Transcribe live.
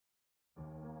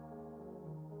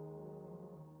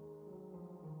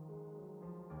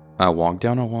I walked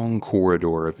down a long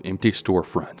corridor of empty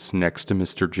storefronts next to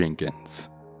Mr. Jenkins,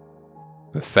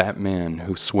 a fat man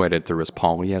who sweated through his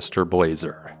polyester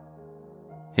blazer.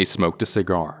 He smoked a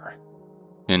cigar,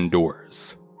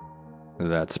 indoors.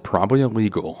 That's probably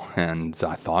illegal, and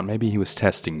I thought maybe he was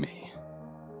testing me.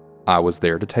 I was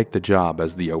there to take the job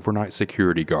as the overnight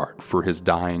security guard for his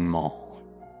dying mall.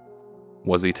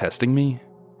 Was he testing me?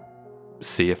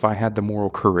 See if I had the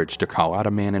moral courage to call out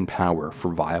a man in power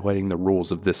for violating the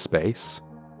rules of this space?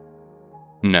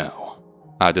 No,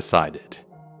 I decided.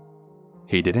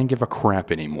 He didn't give a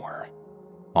crap anymore.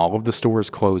 All of the stores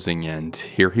closing, and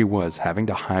here he was having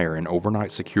to hire an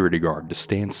overnight security guard to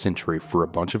stand sentry for a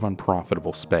bunch of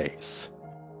unprofitable space.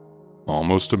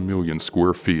 "Almost 1,000,000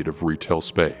 square feet of retail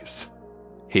space,"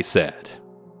 he said.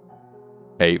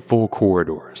 8 full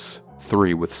corridors,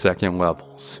 3 with second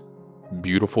levels.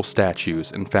 Beautiful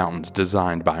statues and fountains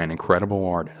designed by an incredible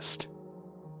artist.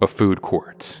 A food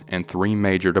court, and 3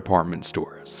 major department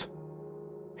stores.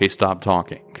 He stopped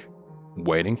talking,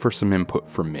 waiting for some input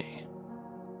from me.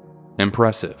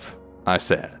 "Impressive," I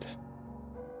said.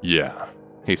 "Yeah,"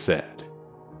 he said.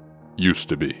 "Used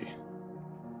to be."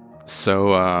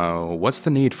 So, what's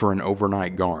the need for an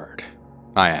overnight guard?"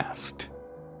 I asked.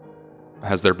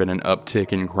 "Has there been an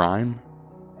uptick in crime?"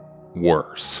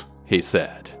 "Worse," he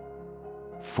said.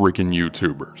 "Freaking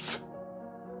YouTubers."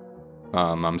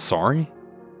 I'm sorry?"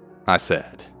 I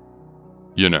said.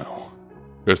 "You know,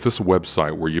 it's this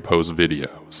website where you post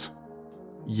videos."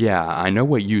 "Yeah, I know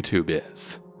what YouTube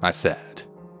is," I said.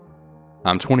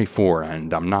 "I'm 24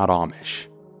 and I'm not Amish.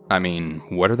 I mean,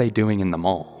 what are they doing in the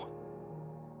mall?"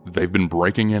 "They've been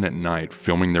breaking in at night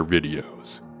filming their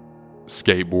videos.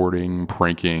 Skateboarding,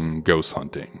 pranking, ghost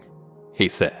hunting," he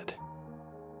said.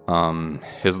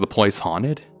 Is the place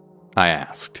haunted?" I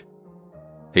asked.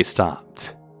 He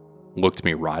stopped, looked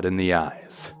me right in the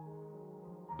eyes.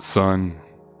 "Son,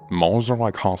 malls are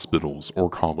like hospitals or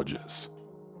colleges.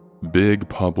 Big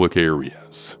public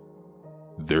areas.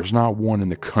 There's not one in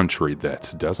the country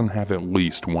that doesn't have at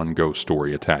least one ghost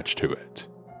story attached to it.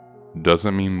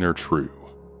 Doesn't mean they're true."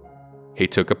 He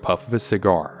took a puff of his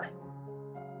cigar.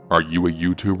 "Are you a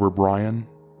YouTuber, Brian?"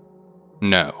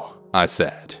 "No," I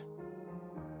said.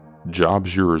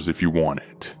 "Job's yours if you want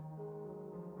it."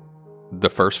 The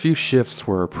first few shifts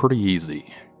were pretty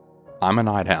easy. I'm a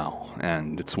night owl,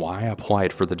 and it's why I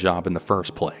applied for the job in the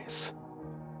first place.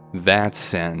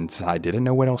 That, and I didn't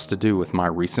know what else to do with my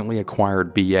recently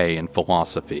acquired BA in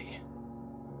philosophy.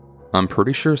 I'm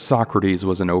pretty sure Socrates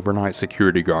was an overnight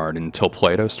security guard until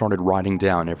Plato started writing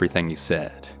down everything he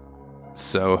said.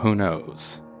 So who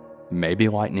knows? Maybe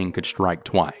lightning could strike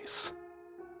twice.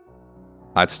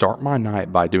 I'd start my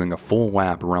night by doing a full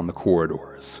lap around the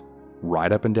corridors,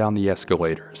 right up and down the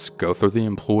escalators, go through the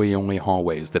employee-only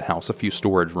hallways that house a few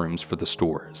storage rooms for the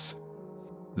stores.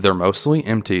 They're mostly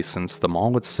empty since the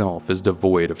mall itself is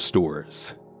devoid of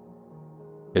stores.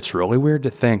 It's really weird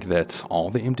to think that all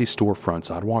the empty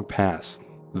storefronts I'd walk past,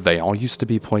 they all used to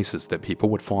be places that people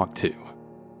would flock to,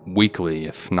 weekly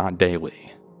if not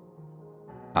daily.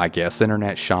 I guess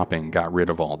internet shopping got rid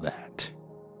of all that.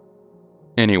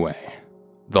 Anyway,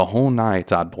 the whole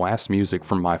night I'd blast music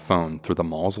from my phone through the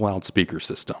mall's loudspeaker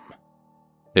system.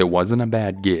 It wasn't a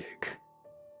bad gig.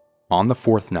 On the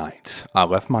 4th night, I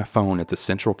left my phone at the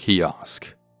central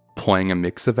kiosk, playing a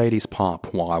mix of 80s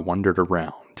pop while I wandered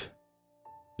around.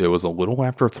 It was a little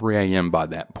after 3 a.m. by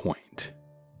that point.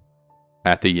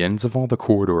 At the ends of all the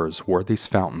corridors were these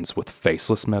fountains with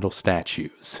faceless metal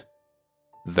statues.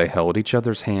 They held each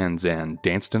other's hands and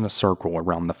danced in a circle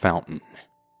around the fountain.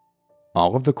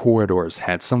 All of the corridors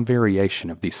had some variation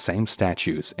of these same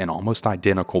statues in almost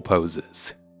identical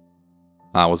poses.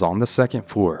 I was on the 2nd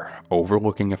floor,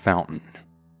 overlooking a fountain.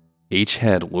 Each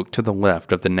head looked to the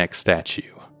left of the next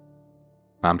statue.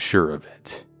 I'm sure of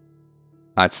it.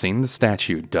 I'd seen the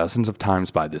statue dozens of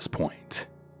times by this point,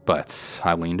 but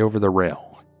I leaned over the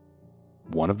rail.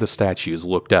 One of the statues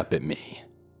looked up at me.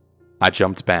 I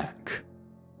jumped back.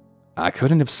 I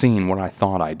couldn't have seen what I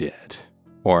thought I did,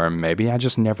 or maybe I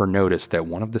just never noticed that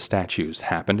one of the statues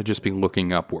happened to just be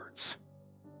looking upwards.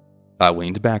 I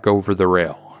leaned back over the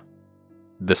rail.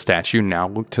 The statue now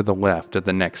looked to the left of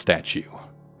the next statue,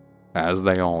 as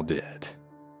they all did.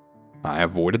 I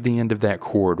avoided the end of that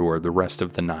corridor the rest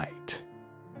of the night.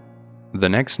 The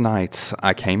next night,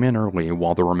 I came in early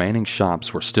while the remaining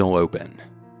shops were still open.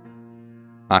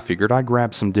 I figured I'd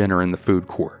grab some dinner in the food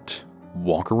court,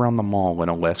 walk around the mall in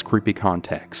a less creepy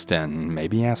context, and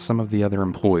maybe ask some of the other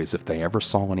employees if they ever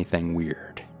saw anything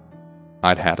weird.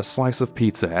 I'd had a slice of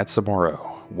pizza at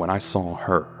Sbarro when I saw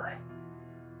her.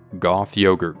 Goth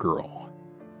Yogurt Girl.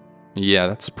 Yeah,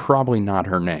 that's probably not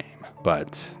her name,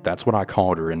 but that's what I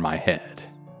called her in my head.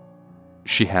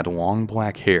 She had long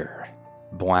black hair,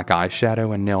 black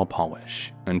eyeshadow and nail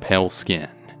polish, and pale skin,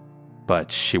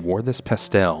 but she wore this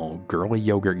pastel, girly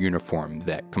yogurt uniform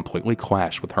that completely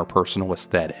clashed with her personal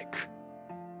aesthetic.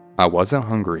 I wasn't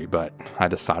hungry, but I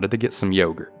decided to get some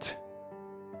yogurt.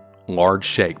 "Large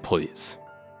shake, please,"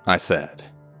 I said.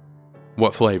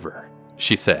 "What flavor?"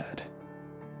 she said.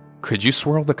 "Could you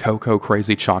swirl the cocoa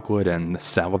crazy chocolate and the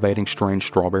salivating strange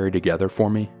strawberry together for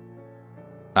me?"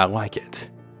 "I like it,"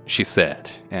 she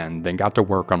said, and then got to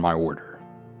work on my order.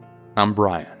 "I'm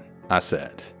Brian," I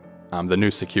said. "I'm the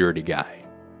new security guy."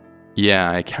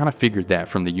 "Yeah, I kind of figured that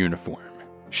from the uniform,"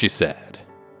 she said.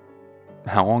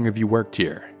 "How long have you worked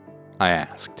here?" I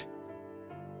asked.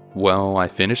 "Well, I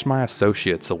finished my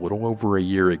associates a little over a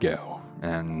year ago,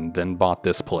 and then bought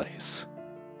this place."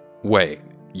 "Wait,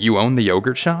 you own the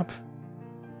yogurt shop?"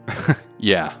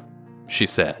 "Yeah," she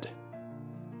said.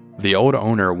 "The old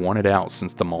owner wanted out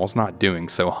since the mall's not doing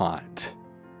so hot.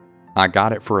 I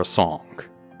got it for a song.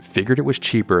 Figured it was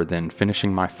cheaper than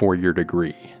finishing my 4-year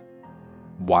degree.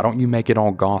 Why don't you make it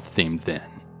all goth themed then?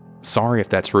 Sorry if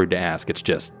that's rude to ask, it's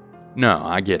just..." "No,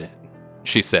 I get it,"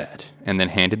 she said, and then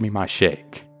handed me my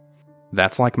shake.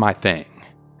 "That's like my thing."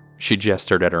 She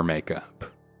gestured at her makeup.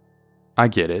 "I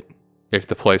get it. If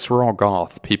the place were all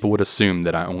goth, people would assume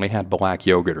that I only had black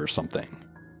yogurt or something.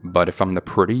 But if I'm the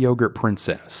pretty yogurt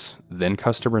princess, then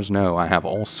customers know I have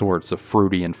all sorts of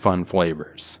fruity and fun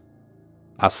flavors."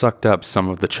 I sucked up some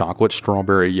of the chocolate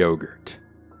strawberry yogurt.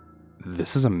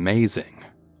 "This is amazing,"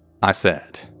 I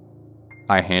said.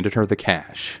 I handed her the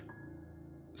cash.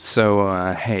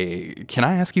 "So, hey, can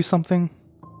I ask you something?"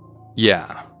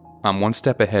 "Yeah, I'm one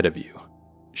step ahead of you,"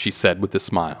 she said with a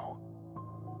smile.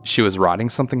 She was writing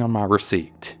something on my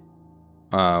receipt.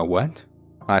 What?"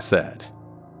 I said.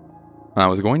 "I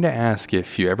was going to ask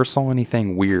if you ever saw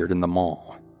anything weird in the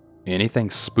mall. Anything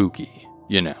spooky,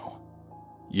 you know.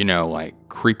 Like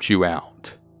creeped you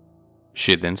out."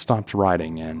 She then stopped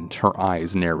writing and her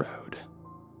eyes narrowed.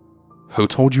 "Who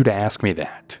told you to ask me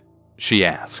that?" she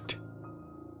asked.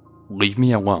 "Leave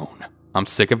me alone. I'm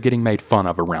sick of getting made fun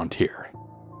of around here."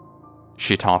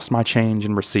 She tossed my change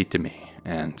and receipt to me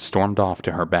and stormed off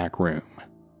to her back room.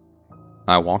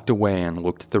 I walked away and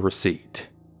looked at the receipt.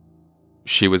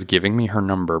 She was giving me her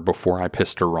number before I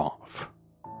pissed her off.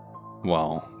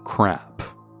 Well, crap.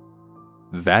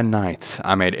 That night,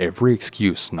 I made every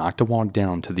excuse not to walk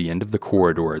down to the end of the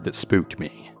corridor that spooked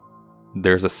me.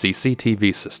 There's a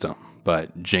CCTV system,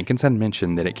 but Jenkins had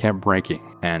mentioned that it kept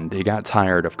breaking, and he got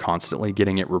tired of constantly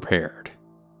getting it repaired.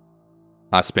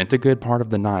 I spent a good part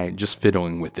of the night just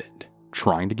fiddling with it,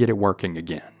 trying to get it working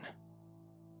again.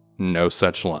 No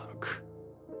such luck.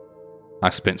 I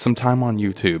spent some time on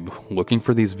YouTube looking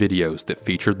for these videos that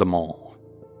featured the mall.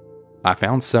 I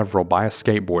found several by a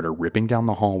skateboarder ripping down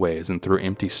the hallways and through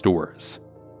empty stores.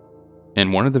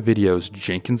 In one of the videos,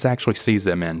 Jenkins actually sees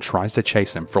him and tries to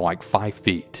chase him for like 5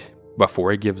 feet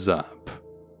before he gives up,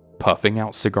 puffing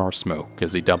out cigar smoke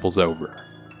as he doubles over.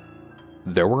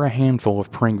 There were a handful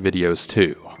of prank videos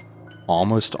too,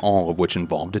 almost all of which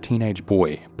involved a teenage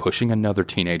boy pushing another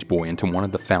teenage boy into one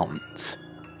of the fountains.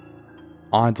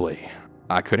 Oddly,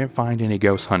 I couldn't find any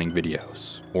ghost hunting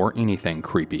videos, or anything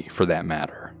creepy for that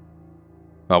matter.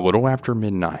 A little after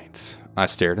midnight, I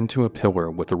stared into a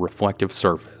pillar with a reflective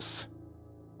surface.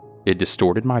 It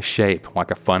distorted my shape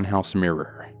like a funhouse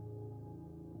mirror.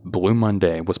 Blue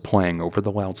Monday was playing over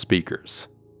the loudspeakers.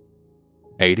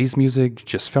 80s music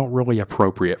just felt really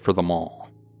appropriate for the mall,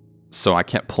 so I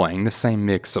kept playing the same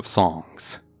mix of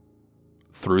songs.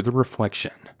 Through the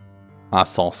reflection, I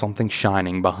saw something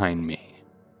shining behind me.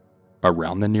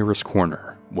 Around the nearest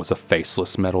corner was a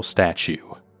faceless metal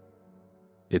statue.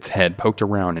 Its head poked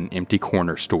around an empty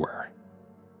corner store,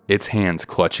 its hands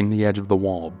clutching the edge of the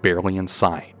wall barely in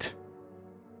sight.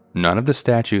 None of the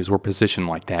statues were positioned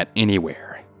like that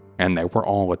anywhere, and they were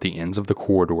all at the ends of the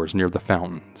corridors near the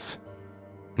fountains.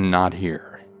 Not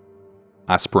here.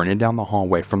 I sprinted down the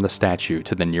hallway from the statue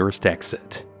to the nearest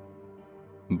exit.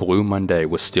 Blue Monday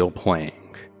was still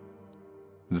playing.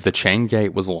 The chain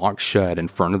gate was locked shut in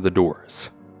front of the doors.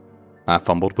 I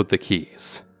fumbled with the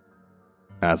keys.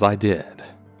 As I did,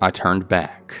 I turned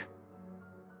back.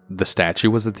 The statue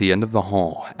was at the end of the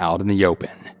hall, out in the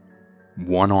open.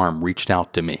 One arm reached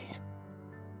out to me.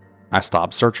 I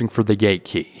stopped searching for the gate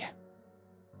key.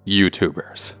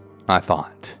 YouTubers, I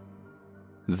thought.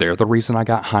 They're the reason I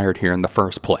got hired here in the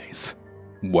first place.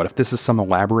 What if this is some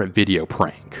elaborate video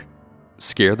prank?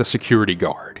 Scare the security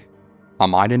guard. I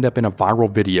might end up in a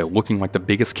viral video looking like the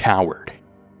biggest coward.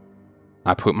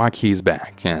 I put my keys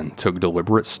back and took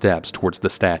deliberate steps towards the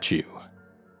statue.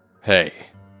 "Hey,"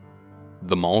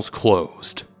 The mall's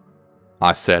closed,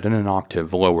 I said in an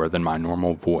octave lower than my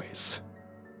normal voice.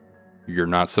 You're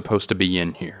not supposed to be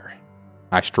in here.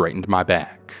 I straightened my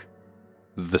back.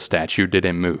 The statue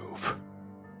didn't move.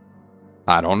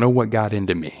 I don't know what got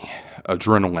into me.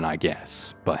 Adrenaline, I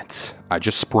guess, but I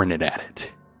just sprinted at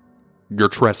it. You're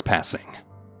trespassing,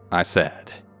 I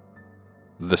said.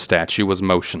 The statue was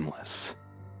motionless.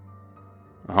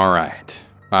 Alright,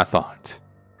 I thought.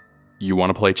 You want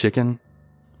to play chicken?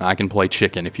 I can play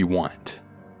chicken if you want.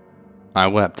 I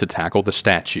leapt to tackle the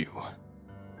statue.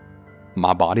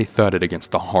 My body thudded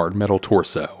against the hard metal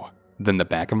torso, then the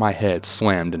back of my head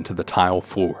slammed into the tile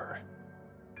floor.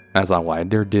 As I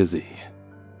lied there dizzy,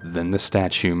 then the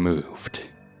statue moved.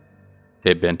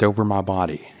 It bent over my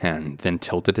body and then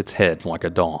tilted its head like a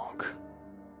dog.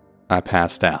 I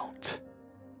passed out.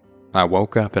 I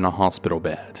woke up in a hospital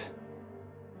bed.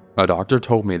 A doctor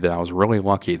told me that I was really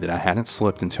lucky that I hadn't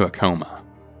slipped into a coma.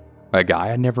 A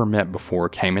guy I'd never met before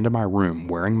came into my room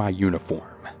wearing my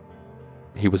uniform.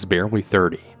 He was barely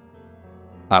 30.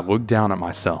 I looked down at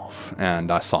myself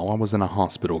and I saw I was in a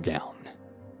hospital gown.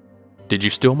 Did you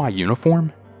steal my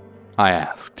uniform? I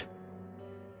asked.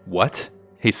 What?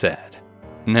 He said.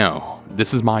 No,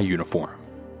 this is my uniform.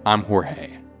 I'm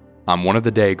Jorge. I'm one of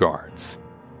the day guards.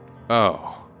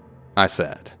 Oh, I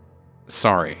said.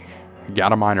 Sorry,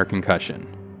 got a minor concussion.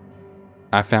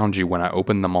 I found you when I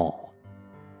opened the mall.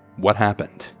 What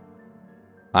happened?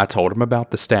 I told him about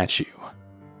the statue,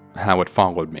 how it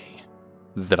followed me,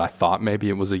 that I thought maybe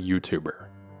it was a YouTuber.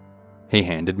 He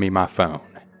handed me my phone.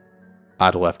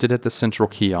 I'd left it at the central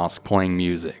kiosk playing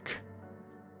music.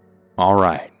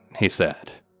 Alright, he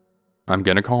said. I'm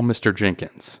gonna call Mr.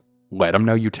 Jenkins. Let him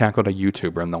know you tackled a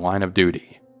YouTuber in the line of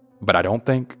duty. But I don't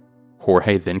think...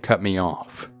 Jorge then cut me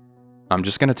off. I'm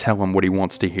just gonna tell him what he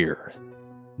wants to hear.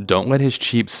 Don't let his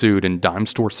cheap suit and dime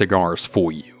store cigars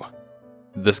fool you.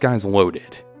 This guy's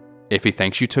loaded. If he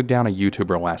thinks you took down a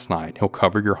YouTuber last night, he'll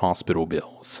cover your hospital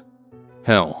bills.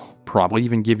 Hell, probably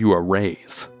even give you a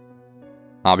raise.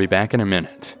 I'll be back in a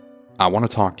minute. I want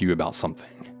to talk to you about something.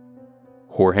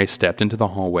 Jorge stepped into the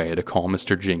hallway to call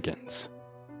Mr. Jenkins.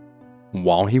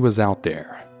 While he was out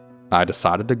there, I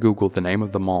decided to Google the name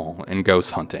of the mall and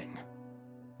ghost hunting.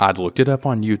 I'd looked it up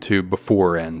on YouTube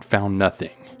before and found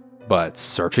nothing, but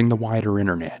searching the wider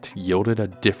internet yielded a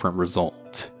different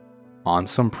result. On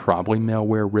some probably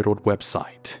malware-riddled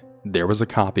website, there was a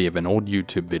copy of an old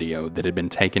YouTube video that had been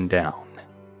taken down.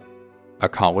 A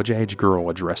college-age girl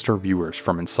addressed her viewers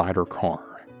from inside her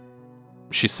car.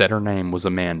 She said her name was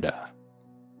Amanda.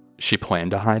 She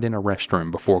planned to hide in a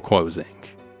restroom before closing.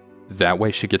 That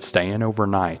way she could stay in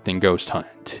overnight and ghost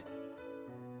hunt.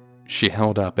 She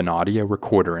held up an audio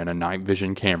recorder and a night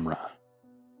vision camera.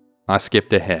 I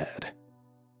skipped ahead.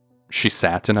 She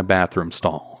sat in a bathroom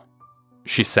stall.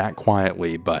 She sat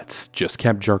quietly but just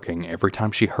kept jerking every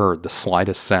time she heard the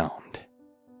slightest sound.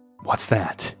 "What's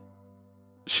that?"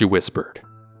 she whispered.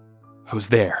 "Who's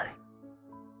there?"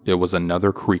 It was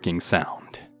another creaking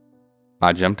sound.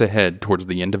 I jumped ahead towards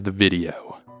the end of the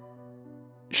video.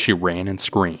 She ran and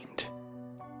screamed.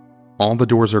 "All the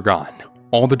doors are gone.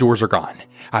 All the doors are gone.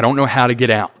 I don't know how to get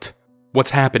out.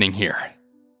 What's happening here?"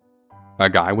 A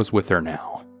guy was with her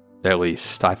now. At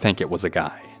least, I think it was a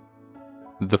guy.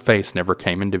 The face never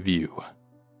came into view.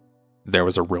 There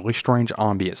was a really strange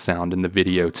ambient sound in the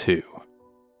video too.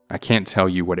 I can't tell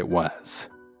you what it was.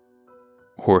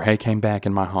 Jorge came back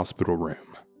in my hospital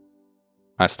room.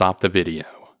 I stopped the video.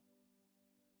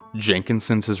 "Jenkins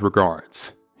sends his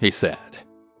regards," he said.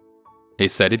 He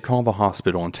said he'd call the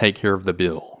hospital and take care of the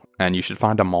bill, and you should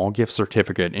find a mall gift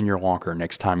certificate in your locker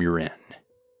next time you're in.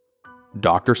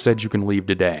 Doctor said you can leave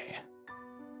today.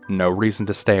 No reason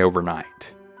to stay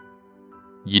overnight.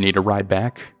 You need a ride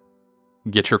back?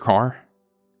 Get your car?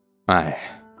 I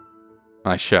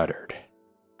shuddered.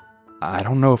 I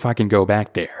don't know if I can go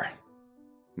back there.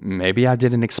 Maybe I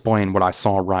didn't explain what I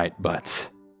saw right,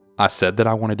 but I said that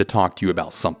I wanted to talk to you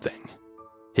about something.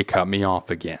 He cut me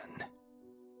off again.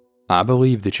 I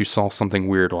believe that you saw something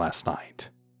weird last night.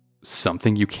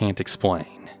 Something you can't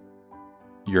explain.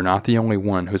 You're not the only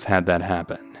one who's had that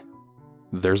happen.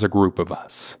 There's a group of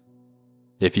us.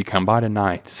 If you come by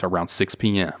tonight around 6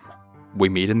 p.m., we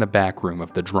meet in the back room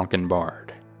of the Drunken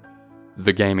Bard,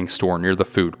 the gaming store near the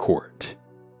food court.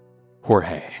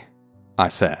 Jorge, I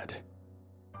said.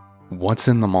 What's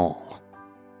in the mall?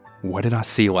 What did I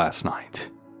see last night?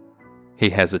 He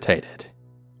hesitated,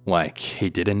 like he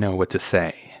didn't know what to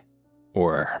say.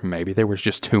 Or maybe there was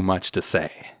just too much to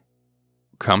say.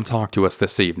 Come talk to us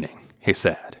this evening, he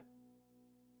said.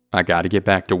 I gotta get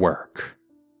back to work.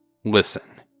 Listen,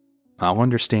 I'll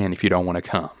understand if you don't want to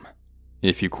come.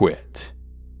 If you quit.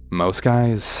 Most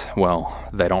guys, well,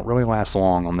 they don't really last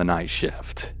long on the night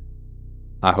shift.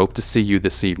 I hope to see you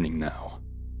this evening, though.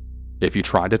 If you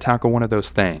try to tackle one of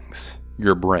those things,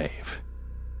 you're brave.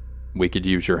 We could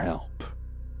use your help."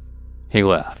 He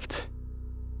left.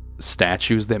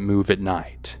 Statues that move at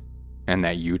night, and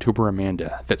that YouTuber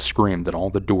Amanda that screamed that all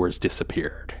the doors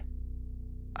disappeared.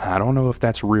 I don't know if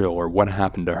that's real or what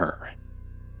happened to her.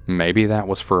 Maybe that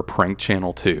was for a prank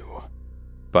channel too.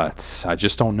 But I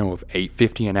just don't know if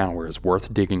 $8.50 an hour is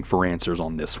worth digging for answers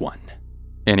on this one.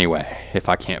 Anyway, if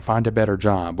I can't find a better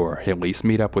job or at least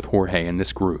meet up with Jorge in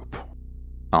this group,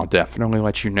 I'll definitely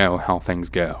let you know how things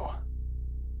go.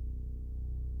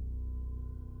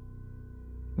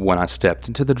 When I stepped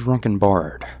into the drunken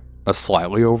bard, a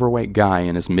slightly overweight guy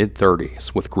in his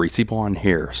mid-30s with greasy blonde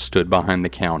hair stood behind the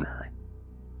counter.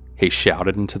 He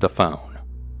shouted into the phone,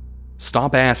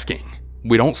 "Stop asking.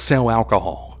 We don't sell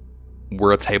alcohol.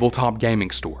 We're a tabletop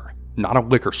gaming store, not a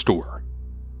liquor store."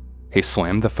 He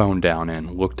slammed the phone down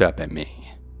and looked up at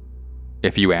me.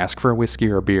 "If you ask for a whiskey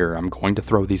or beer, I'm going to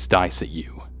throw these dice at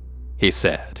you," he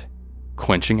said,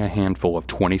 clenching a handful of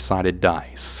 20-sided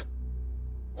dice.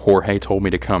 "Jorge told me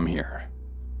to come here.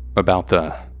 About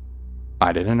the..."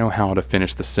 I didn't know how to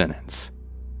finish the sentence.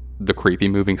 "The creepy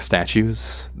moving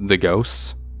statues? The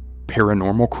ghosts?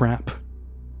 Paranormal crap?"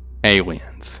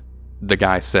 "Aliens," the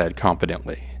guy said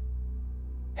confidently.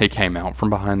 He came out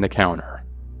from behind the counter.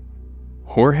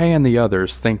 "Jorge and the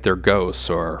others think they're ghosts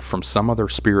or from some other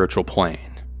spiritual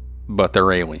plane, but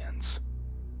they're aliens."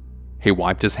 He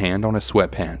wiped his hand on his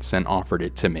sweatpants and offered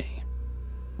it to me.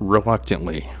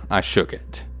 Reluctantly, I shook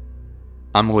it.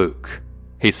 "I'm Luke,"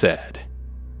 he said.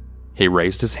 He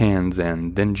raised his hands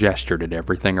and then gestured at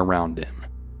everything around him.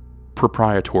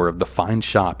 "Proprietor of the fine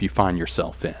shop you find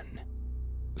yourself in.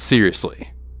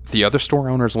 Seriously, the other store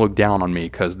owners look down on me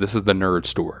because this is the nerd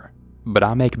store, but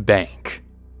I make bank.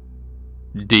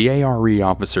 DARE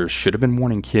officers should have been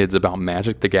warning kids about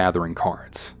Magic the Gathering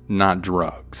cards, not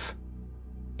drugs.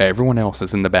 Everyone else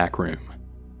is in the back room."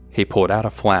 He pulled out a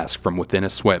flask from within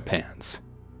his sweatpants.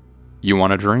 "You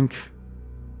want a drink?"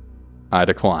 I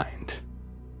declined.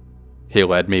 He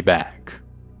led me back.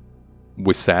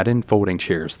 We sat in folding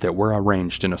chairs that were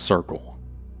arranged in a circle.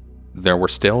 There were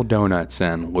stale donuts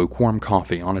and lukewarm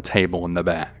coffee on a table in the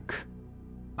back.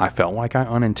 I felt like I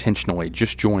unintentionally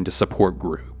just joined a support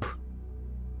group.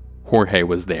 Jorge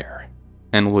was there,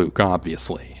 and Luke,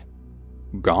 obviously.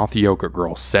 Goth yoga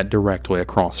girl sat directly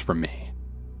across from me,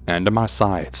 and to my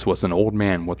sides was an old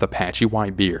man with a patchy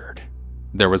white beard.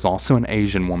 There was also an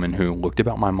Asian woman who looked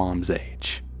about my mom's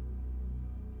age.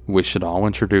 "We should all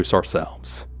introduce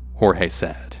ourselves," Jorge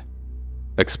said.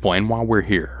 "Explain why we're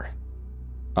here.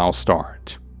 I'll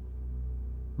start.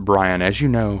 Brian, as you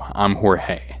know, I'm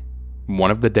Jorge,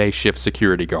 one of the day shift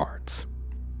security guards.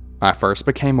 I first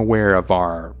became aware of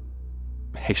our..."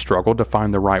 He struggled to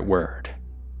find the right word.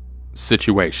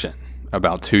 "Situation,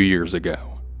 about 2 years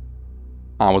ago.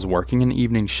 I was working an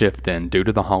evening shift then due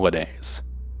to the holidays.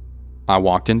 I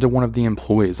walked into one of the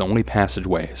employees' only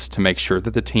passageways to make sure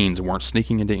that the teens weren't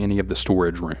sneaking into any of the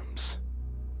storage rooms.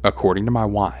 According to my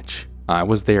watch, I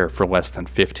was there for less than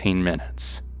 15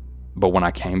 minutes, but when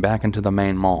I came back into the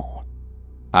main mall,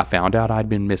 I found out I'd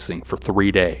been missing for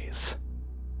 3 days.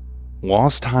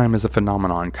 Lost time is a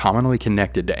phenomenon commonly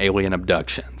connected to alien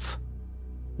abductions,"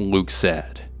 Luke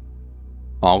said.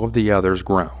 All of the others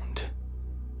groaned.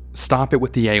 "Stop it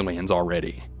with the aliens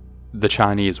already," the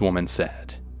Chinese woman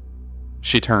said.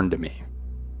 She turned to me.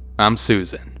 "I'm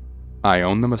Susan. I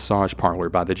own the massage parlor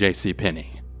by the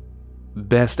JCPenney.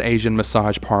 Best Asian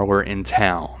massage parlor in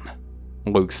town,"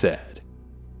 Luke said.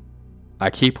 "I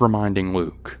keep reminding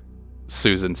Luke,"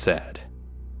 Susan said.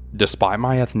 "Despite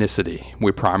my ethnicity,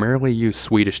 we primarily use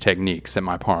Swedish techniques at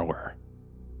my parlor."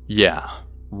 "Yeah,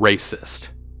 racist,"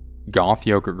 Goth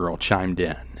Yoga Girl chimed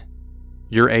in.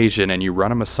 "You're Asian and you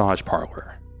run a massage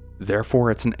parlor.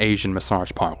 Therefore, it's an Asian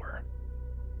massage parlor."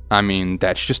 "I mean,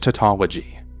 that's just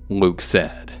tautology," Luke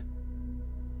said.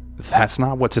 "That's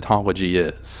not what tautology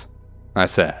is," I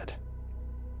said.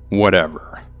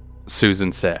 "Whatever,"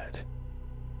 Susan said.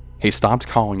 He stopped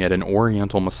calling it an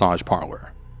Oriental massage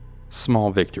parlor.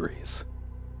 Small victories.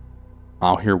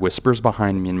 I'll hear whispers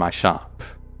behind me in my shop.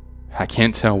 I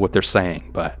can't tell what they're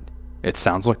saying, but it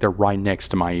sounds like they're right next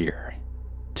to my ear,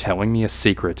 telling me a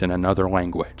secret in another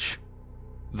language.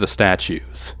 The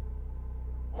statues.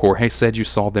 Jorge said you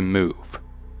saw them move.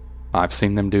 I've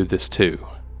seen them do this too.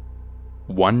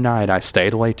 One night I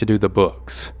stayed late to do the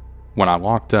books. When I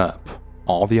locked up,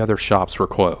 all the other shops were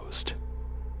closed.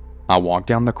 I walked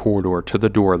down the corridor to the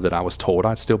door that I was told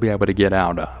I'd still be able to get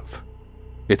out of.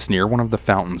 It's near one of the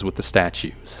fountains with the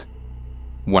statues.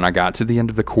 When I got to the end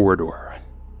of the corridor,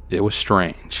 it was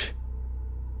strange.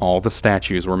 All the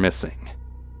statues were missing.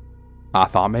 I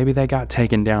thought maybe they got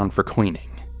taken down for cleaning.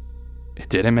 It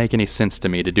didn't make any sense to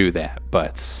me to do that,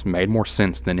 but made more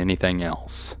sense than anything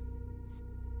else.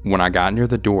 When I got near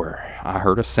the door, I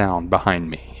heard a sound behind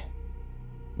me.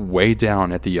 Way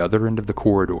down at the other end of the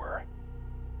corridor,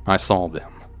 I saw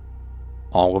them.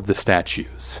 All of the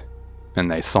statues,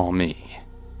 and they saw me.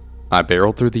 I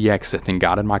barreled through the exit and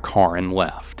got in my car and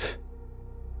left.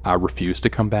 I refused to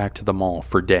come back to the mall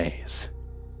for days.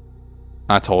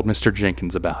 I told Mr.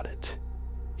 Jenkins about it.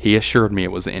 He assured me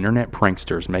it was internet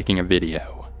pranksters making a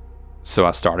video, so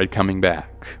I started coming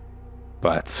back.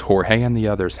 But Jorge and the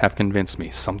others have convinced me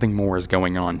something more is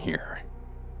going on here.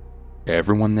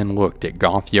 Everyone then looked at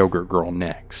Goth Yogurt Girl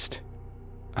next.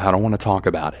 "I don't want to talk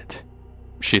about it,"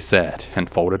 she said and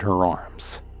folded her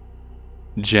arms.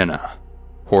 "Jenna,"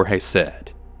 Jorge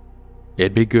said,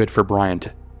 "it'd be good for Brian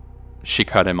to..." She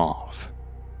cut him off.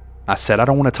 "I said I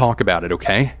don't want to talk about it,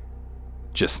 okay?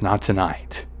 Just not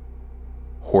tonight."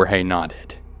 Jorge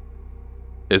nodded.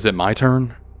 "Is it my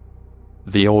turn?"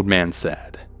 the old man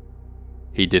said.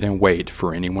 He didn't wait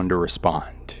for anyone to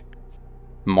respond.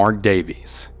 "Mark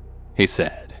Davies," he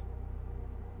said.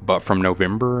 "But from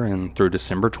November and through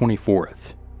December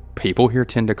 24th, people here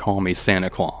tend to call me Santa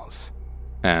Claus.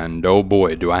 And oh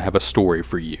boy, do I have a story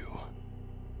for you.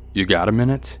 You got a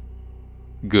minute?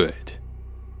 Good.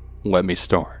 Let me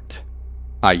start.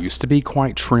 I used to be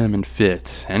quite trim and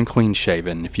fit and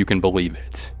clean-shaven, if you can believe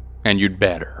it. And you'd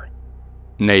better.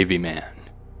 Navy man.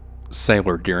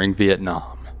 Sailor during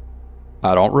Vietnam.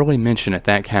 I don't really mention it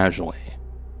that casually.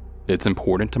 It's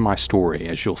important to my story,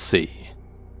 as you'll see.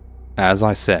 As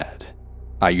I said,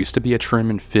 I used to be a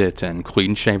trim and fit and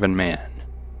clean-shaven man.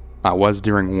 I was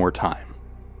during wartime.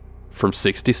 From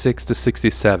 66 to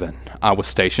 67, I was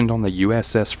stationed on the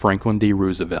USS Franklin D.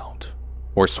 Roosevelt,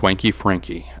 or Swanky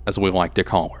Frankie, as we like to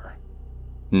call her.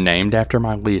 Named after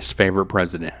my least favorite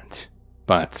president,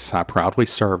 but I proudly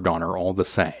served on her all the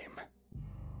same.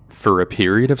 For a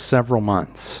period of several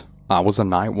months, I was a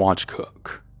night watch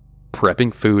cook,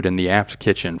 prepping food in the aft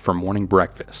kitchen for morning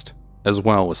breakfast, as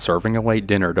well as serving a late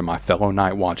dinner to my fellow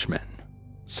night watchmen.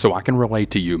 So I can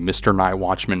relate to you, Mr. Night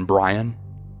Watchman Brian.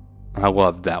 I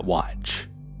loved that watch.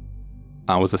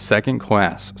 I was a second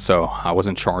class, so I was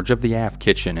in charge of the aft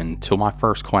kitchen until my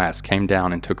first class came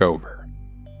down and took over.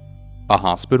 A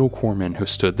hospital corpsman who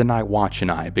stood the night watch and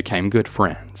I became good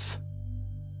friends.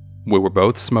 We were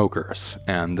both smokers,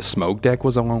 and the smoke deck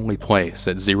was a lonely place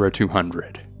at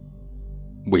 0200.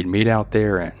 We'd meet out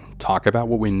there and talk about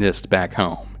what we missed back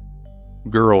home.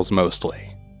 Girls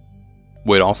mostly.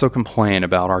 We'd also complain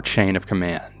about our chain of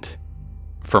command.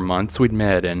 For months we'd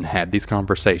met and had these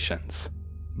conversations.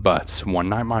 But one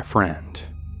night my friend,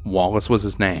 Wallace was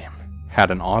his name,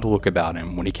 had an odd look about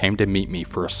him when he came to meet me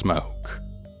for a smoke.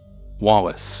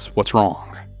 "Wallace, what's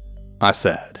wrong?" I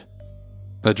said.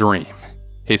 "A dream,"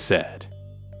 he said,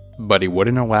 but he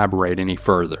wouldn't elaborate any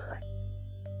further.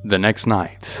 The next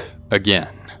night,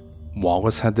 again,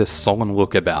 Wallace had this sullen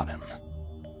look about him.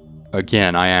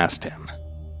 Again, I asked him,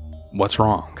 "What's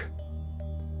wrong?"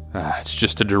 It's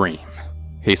just a dream,"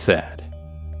 he said.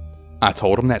 I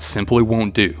told him that simply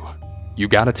won't do. "You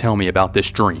gotta tell me about this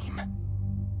dream.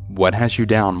 What has you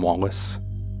down, Wallace?"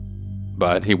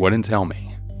 But he wouldn't tell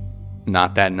me.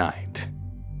 Not that night.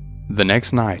 The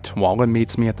next night, Wallace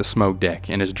meets me at the smoke deck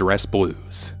in his dress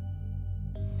blues.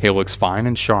 He looks fine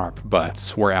and sharp,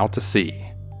 but we're out to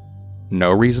sea.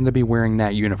 No reason to be wearing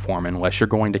that uniform unless you're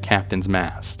going to captain's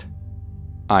mast.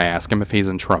 I ask him if he's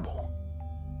in trouble.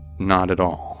 "Not at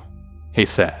all," he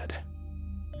said.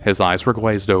 His eyes were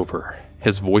glazed over,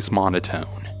 his voice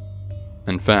monotone.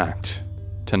 "In fact,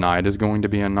 tonight is going to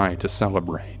be a night to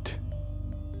celebrate."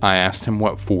 I asked him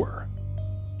what for.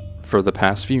 "For the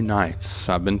past few nights,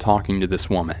 I've been talking to this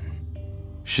woman.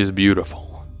 She's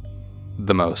beautiful.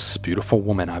 The most beautiful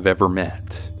woman I've ever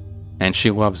met. And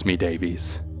she loves me,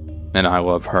 Davies. And I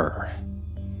love her.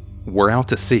 We're out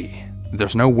to sea.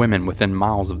 There's no women within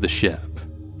miles of the ship.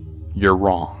 You're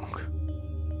wrong.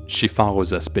 She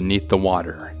follows us beneath the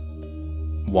water."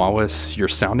 "Wallace, you're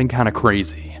sounding kinda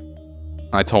crazy,"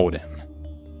 I told him.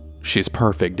 "She's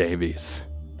perfect, Davies.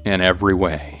 In every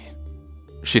way.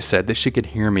 She said that she could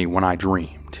hear me when I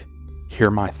dreamed.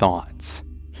 Hear my thoughts.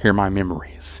 Hear my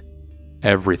memories.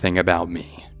 Everything about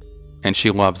me. And she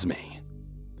loves me.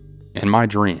 In my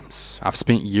dreams, I've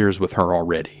spent years with her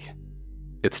already.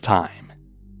 It's time.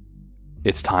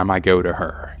 It's time I go to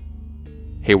her."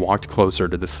 He walked closer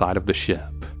to the side of the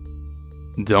ship.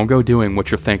 "Don't go doing what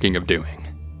you're thinking of doing."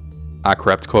 I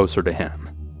crept closer to him,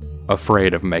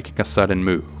 afraid of making a sudden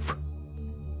move.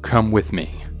 "Come with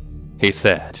me," he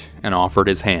said, and offered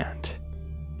his hand.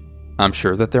 "I'm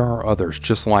sure that there are others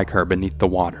just like her beneath the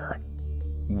water.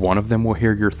 One of them will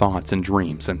hear your thoughts and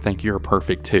dreams and think you're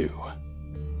perfect too.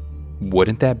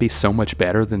 Wouldn't that be so much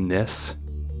better than this?"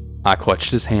 I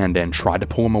clutched his hand and tried to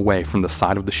pull him away from the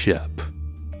side of the ship.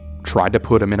 Tried to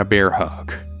put him in a bear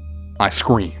hug. I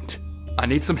screamed, "I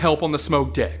need some help on the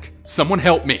smoke deck. Someone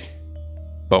help me!"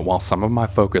 But while some of my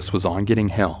focus was on getting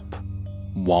help,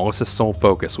 Wallace's sole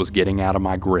focus was getting out of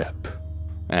my grip.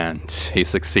 And he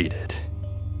succeeded.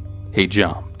 He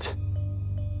jumped.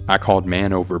 I called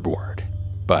man overboard,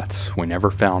 but we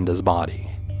never found his body.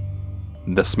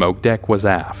 The smoke deck was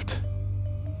aft.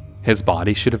 His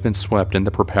body should have been swept in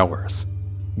the propellers,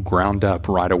 ground up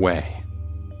right away.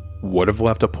 Would have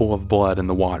left a pool of blood in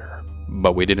the water,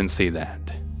 but we didn't see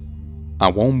that. I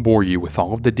won't bore you with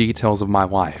all of the details of my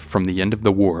life from the end of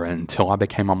the war until I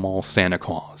became a mall Santa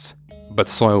Claus, but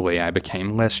slowly I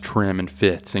became less trim and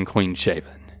fit and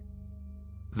clean-shaven.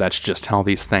 That's just how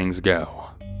these things go.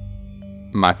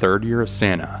 My third year as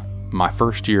Santa, my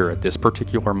first year at this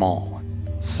particular mall,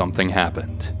 something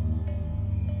happened.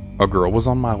 A girl was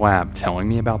on my lap telling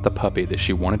me about the puppy that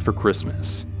she wanted for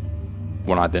Christmas.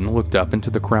 When I then looked up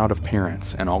into the crowd of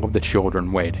parents and all of the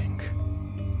children waiting,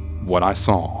 what I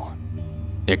saw,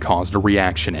 it caused a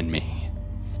reaction in me.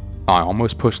 I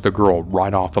almost pushed the girl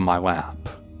right off of my lap.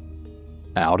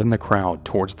 Out in the crowd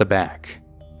towards the back,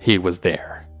 he was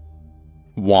there.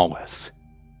 Wallace.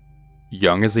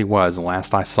 Young as he was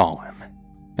last I saw him,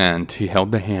 and he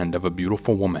held the hand of a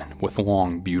beautiful woman with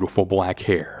long, beautiful black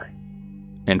hair.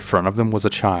 In front of them was a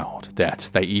child that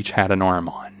they each had an arm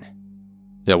on.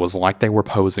 It was like they were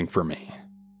posing for me,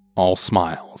 all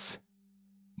smiles.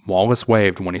 Wallace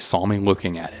waved when he saw me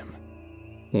looking at him,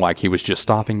 like he was just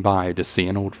stopping by to see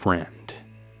an old friend.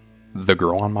 The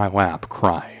girl on my lap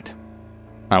cried.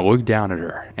 I looked down at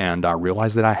her, and I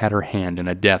realized that I had her hand in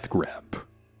a death grip.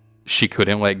 She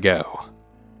couldn't let go.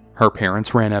 Her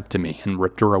parents ran up to me and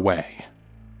ripped her away.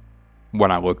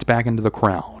 When I looked back into the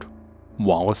crowd,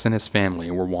 Wallace and his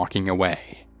family were walking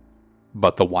away,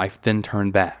 but the wife then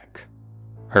turned back.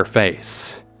 Her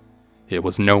face, it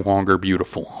was no longer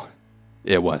beautiful.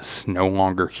 It was no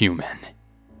longer human.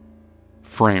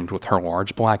 Framed with her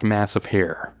large black mass of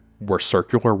hair were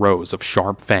circular rows of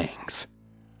sharp fangs,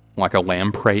 like a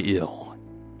lamprey eel.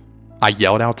 I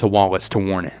yelled out to Wallace to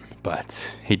warn him,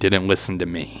 but he didn't listen to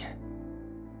me.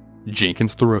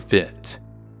 Jenkins threw a fit.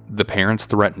 The parents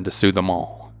threatened to sue them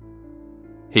all.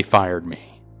 He fired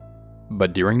me.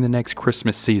 But during the next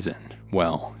Christmas season,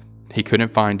 well, he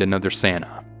couldn't find another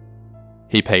Santa.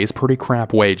 He pays pretty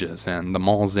crap wages and the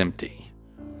mall's empty.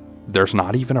 There's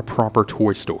not even a proper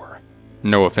toy store.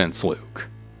 No offense, Luke.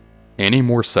 Any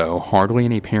more so, hardly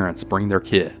any parents bring their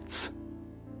kids.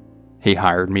 He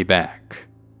hired me back.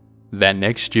 That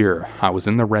next year, I was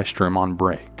in the restroom on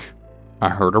break. I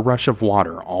heard a rush of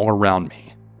water all around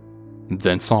me,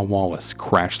 then saw Wallace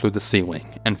crash through the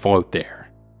ceiling and float there,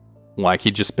 like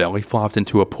he just belly flopped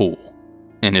into a pool,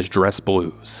 in his dress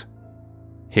blues.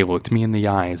 He looked me in the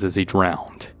eyes as he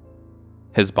drowned.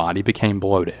 His body became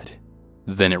bloated,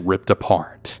 then it ripped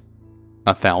apart.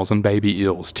 1,000 baby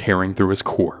eels tearing through his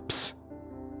corpse.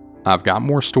 I've got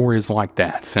more stories like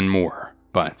that and more,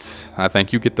 but I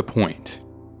think you get the point,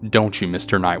 don't you,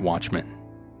 Mr. Night Watchman?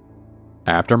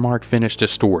 After Mark finished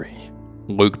his story,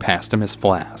 Luke passed him his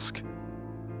flask.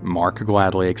 Mark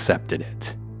gladly accepted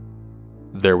it.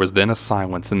 There was then a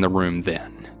silence in the room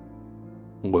then.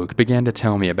 Luke began to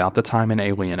tell me about the time an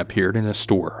alien appeared in his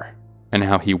store, and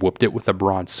how he whooped it with a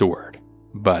broadsword,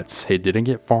 but he didn't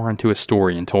get far into his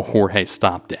story until Jorge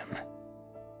stopped him.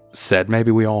 Said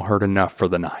maybe we all heard enough for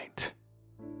the night.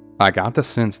 I got the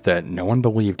sense that no one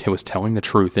believed he was telling the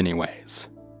truth anyways.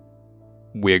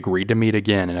 We agreed to meet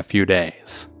again in a few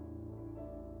days.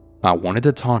 I wanted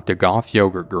to talk to Goth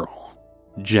Yogurt Girl,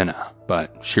 Jenna,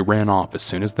 but she ran off as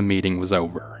soon as the meeting was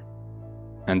over.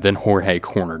 And then Jorge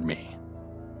cornered me.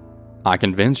 I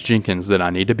convinced Jenkins that I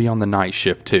need to be on the night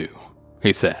shift too,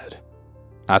 he said.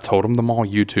 I told him the mall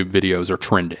YouTube videos are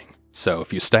trending, so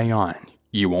if you stay on,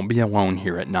 you won't be alone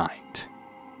here at night.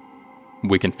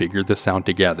 We can figure this out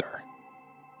together.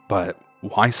 But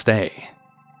why stay?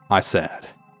 I said.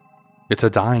 It's a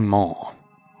dying mall.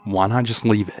 Why not just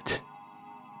leave it?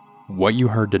 What you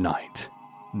heard tonight,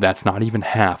 that's not even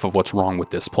half of what's wrong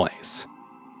with this place,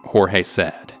 Jorge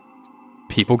said.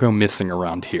 People go missing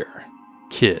around here.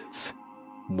 Kids.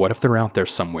 What if they're out there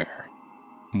somewhere?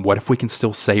 What if we can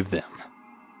still save them?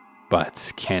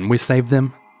 But can we save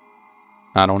them?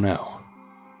 I don't know.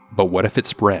 But what if it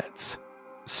spreads?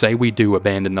 Say we do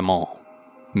abandon the mall.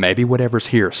 Maybe whatever's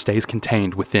here stays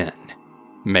contained within.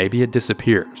 Maybe it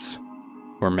disappears,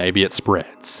 or maybe it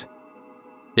spreads.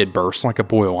 It bursts like a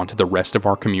boil onto the rest of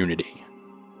our community.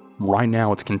 Right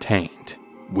now it's contained.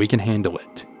 We can handle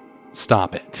it.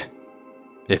 Stop it.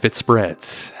 If it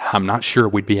spreads, I'm not sure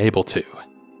we'd be able to.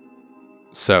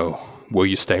 So, will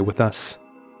you stay with us?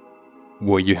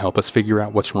 Will you help us figure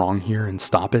out what's wrong here and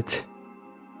stop it?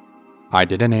 I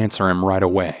didn't answer him right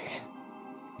away.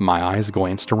 My eyes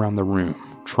glanced around the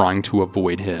room, trying to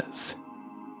avoid his.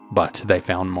 But they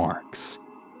found Mark's.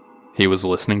 He was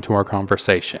listening to our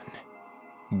conversation,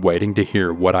 waiting to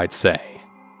hear what I'd say.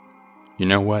 You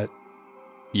know what?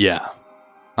 Yeah,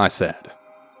 I said.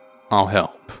 I'll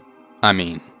help. I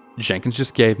mean, Jenkins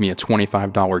just gave me a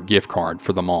 $25 gift card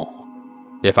for the mall.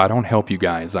 If I don't help you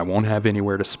guys, I won't have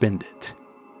anywhere to spend it.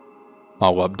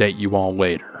 I'll update you all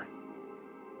later.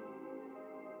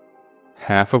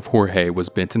 Half of Jorge was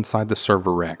bent inside the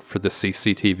server rack for the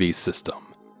CCTV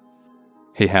system.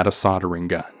 He had a soldering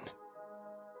gun.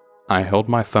 I held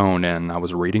my phone and I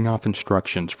was reading off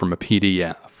instructions from a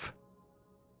PDF.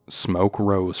 Smoke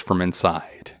rose from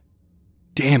inside.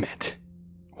 Damn it,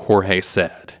 Jorge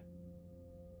said.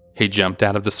 He jumped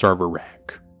out of the server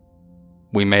rack.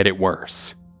 We made it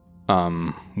worse.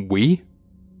 We?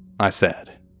 I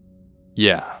said.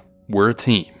 Yeah, we're a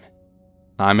team.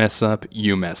 I mess up,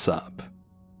 you mess up.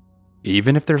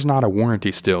 Even if there's not a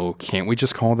warranty still, can't we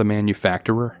just call the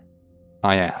manufacturer?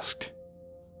 I asked.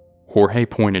 Jorge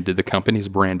pointed to the company's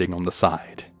branding on the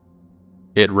side.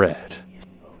 It read,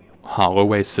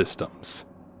 Holloway Systems,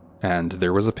 and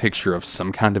there was a picture of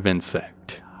some kind of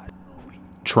insect.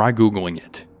 Try Googling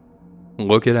it.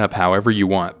 Look it up however you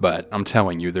want, but I'm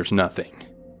telling you there's nothing.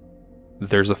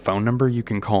 There's a phone number you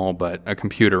can call, but a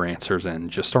computer answers and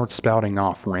just starts spouting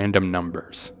off random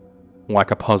numbers,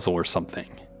 like a puzzle or something.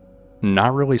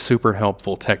 Not really super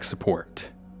helpful tech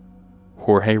support.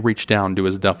 Jorge reached down to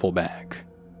his duffel bag.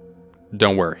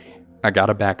 Don't worry, I got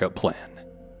a backup plan.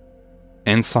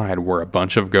 Inside were a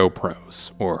bunch of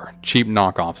GoPros, or cheap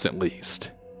knockoffs at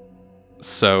least.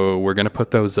 So we're gonna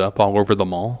put those up all over the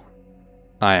mall?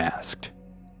 I asked.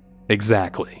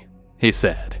 Exactly, he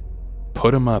said.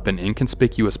 Put them up in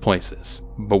inconspicuous places,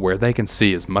 but where they can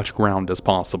see as much ground as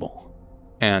possible.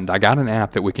 And I got an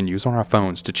app that we can use on our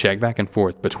phones to check back and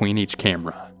forth between each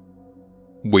camera.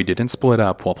 We didn't split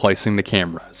up while placing the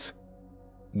cameras.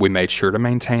 We made sure to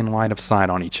maintain line of sight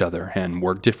on each other and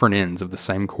work different ends of the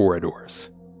same corridors.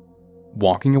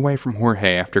 Walking away from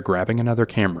Jorge after grabbing another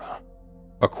camera,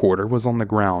 a quarter was on the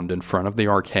ground in front of the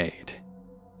arcade.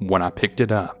 When I picked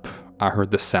it up, I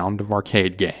heard the sound of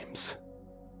arcade games.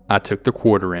 I took the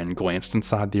quarter and glanced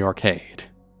inside the arcade.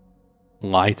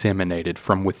 Light emanated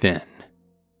from within.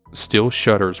 Steel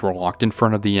shutters were locked in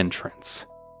front of the entrance,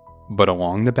 but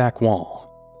along the back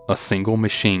wall, a single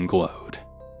machine glowed.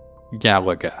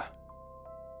 Galaga.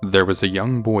 There was a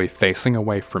young boy facing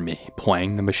away from me,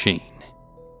 playing the machine.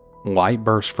 Light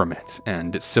burst from it,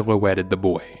 and it silhouetted the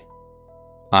boy.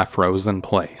 I froze in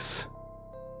place.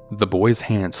 The boy's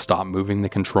hands stopped moving the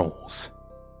controls.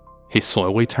 He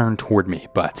slowly turned toward me,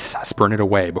 but I sprinted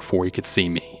away before he could see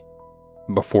me.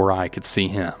 Before I could see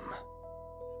him.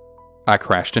 I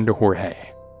crashed into Jorge.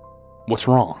 What's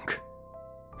wrong?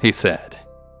 He said.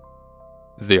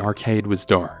 The arcade was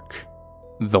dark.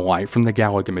 The light from the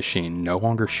Galaga machine no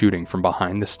longer shooting from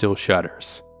behind the steel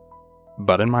shutters.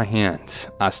 But in my hand,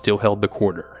 I still held the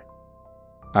quarter.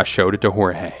 I showed it to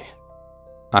Jorge.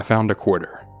 I found a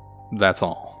quarter. That's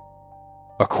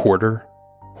all. A quarter?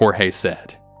 Jorge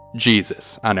said.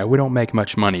 Jesus, I know we don't make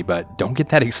much money, but don't get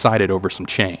that excited over some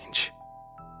change.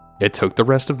 It took the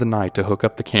rest of the night to hook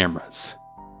up the cameras.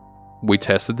 We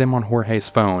tested them on Jorge's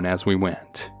phone as we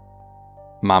went.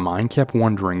 My mind kept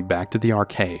wandering back to the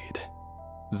arcade.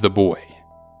 The boy.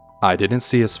 I didn't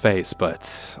see his face,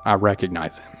 but I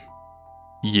recognize him.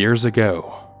 Years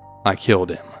ago, I killed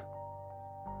him.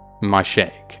 My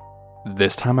shake,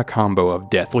 this time a combo of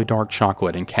deathly dark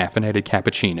chocolate and caffeinated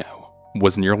cappuccino,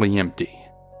 was nearly empty.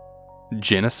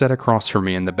 Jenna sat across from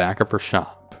me in the back of her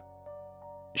shop.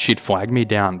 She'd flagged me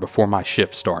down before my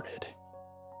shift started.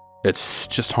 It's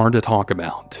just hard to talk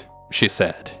about, she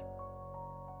said.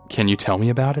 Can you tell me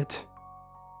about it?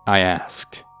 I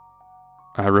asked.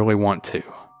 I really want to,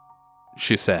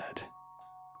 she said.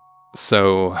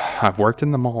 So, I've worked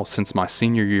in the mall since my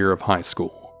senior year of high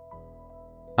school.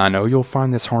 I know you'll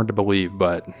find this hard to believe,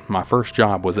 but my first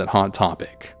job was at Hot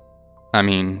Topic. I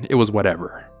mean, it was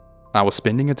whatever. I was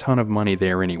spending a ton of money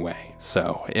there anyway,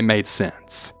 so it made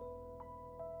sense.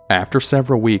 After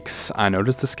several weeks, I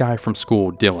noticed this guy from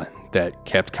school, Dylan, that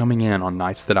kept coming in on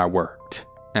nights that I worked,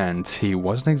 and he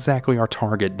wasn't exactly our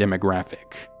target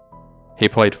demographic. He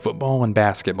played football and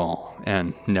basketball,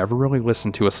 and never really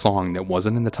listened to a song that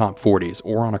wasn't in the top 40s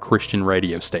or on a Christian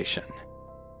radio station.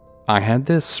 I had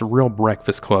this real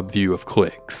Breakfast Club view of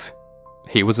cliques.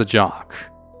 He was a jock.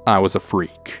 I was a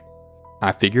freak.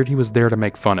 I figured he was there to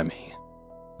make fun of me.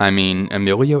 I mean,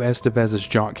 Emilio Estevez's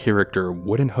jock character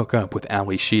wouldn't hook up with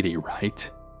Ali Sheedy,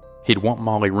 right? He'd want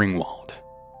Molly Ringwald.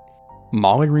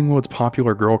 Molly Ringwald's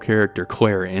popular girl character,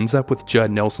 Claire, ends up with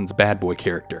Judd Nelson's bad boy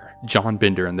character, John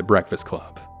Bender, in The Breakfast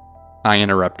Club. I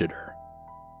interrupted her.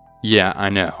 Yeah, I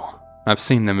know. I've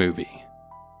seen the movie.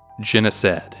 Jenna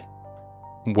said,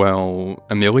 well,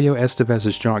 Emilio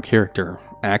Estevez's jock character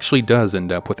actually does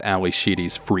end up with Ali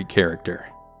Sheedy's freak character.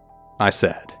 I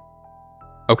said,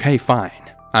 okay,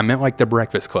 fine. I meant like The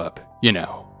Breakfast Club, you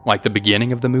know, like the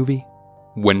beginning of the movie,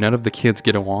 when none of the kids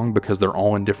get along because they're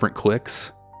all in different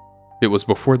cliques. It was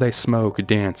before they smoke,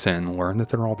 dance, and learn that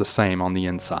they're all the same on the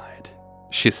inside,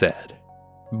 she said.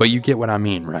 But you get what I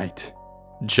mean, right?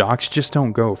 Jocks just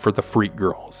don't go for the freak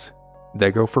girls.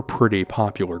 They go for pretty,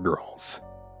 popular girls.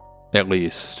 At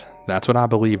least, that's what I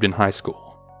believed in high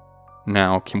school.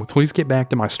 Now, can we please get back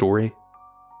to my story?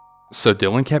 So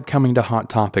Dylan kept coming to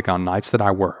Hot Topic on nights that I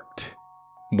worked.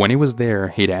 When he was there,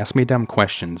 he'd ask me dumb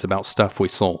questions about stuff we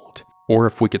sold, or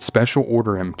if we could special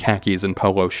order him khakis and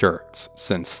polo shirts,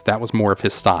 since that was more of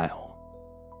his style.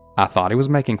 I thought he was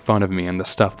making fun of me and the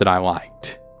stuff that I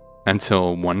liked,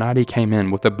 until one night he came in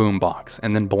with a boombox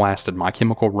and then blasted My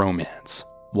Chemical Romance,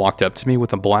 walked up to me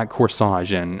with a black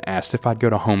corsage and asked if I'd go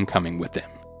to homecoming with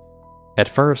him. At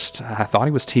first, I thought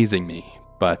he was teasing me,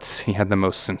 but he had the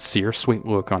most sincere, sweet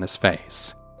look on his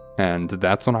face, and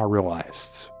that's when I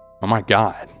realized, oh my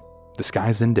god, this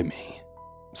guy's into me.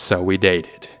 So we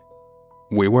dated.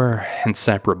 We were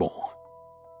inseparable.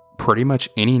 Pretty much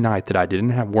any night that I didn't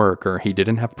have work or he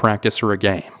didn't have practice or a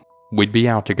game, we'd be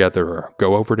out together or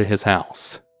go over to his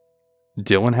house.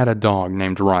 Dylan had a dog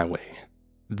named Riley,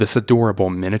 this adorable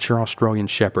miniature Australian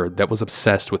shepherd that was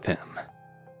obsessed with him.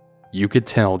 You could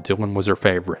tell Dylan was her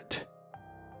favorite.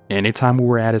 Anytime we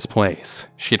were at his place,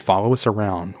 she'd follow us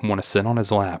around, want to sit on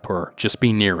his lap or just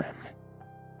be near him.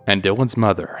 And Dylan's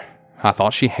mother, I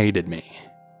thought she hated me.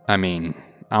 I mean,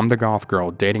 I'm the goth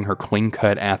girl dating her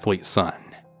clean-cut athlete son.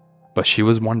 But she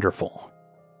was wonderful.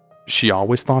 She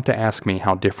always thought to ask me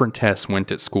how different tests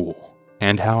went at school,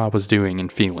 and how I was doing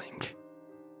and feeling.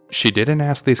 She didn't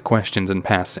ask these questions in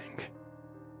passing.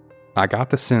 I got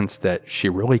the sense that she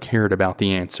really cared about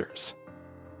the answers.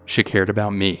 She cared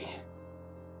about me.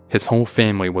 His whole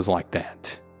family was like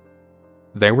that.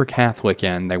 They were Catholic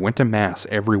and they went to Mass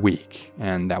every week,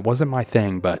 and that wasn't my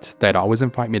thing, but they'd always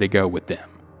invite me to go with them.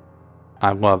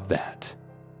 I loved that.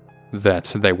 That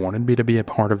they wanted me to be a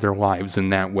part of their lives in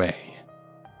that way.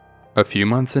 A few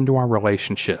months into our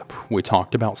relationship, we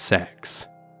talked about sex.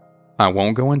 I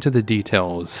won't go into the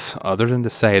details other than to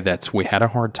say that we had a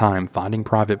hard time finding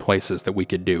private places that we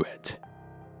could do it.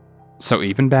 So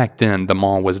even back then, the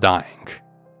mall was dying.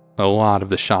 A lot of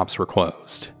the shops were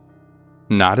closed.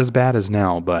 Not as bad as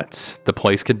now, but the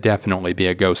place could definitely be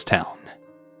a ghost town.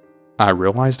 I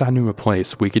realized I knew a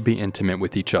place we could be intimate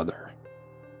with each other.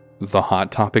 The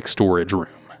Hot Topic storage room.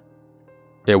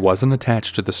 It wasn't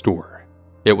attached to the store.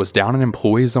 It was down an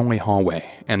employees-only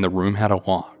hallway, and the room had a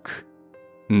lock.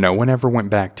 No one ever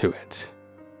went back to it.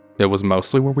 It was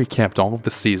mostly where we kept all of the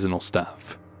seasonal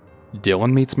stuff.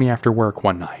 Dylan meets me after work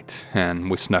one night, and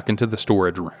we snuck into the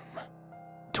storage room.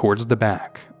 Towards the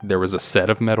back, there was a set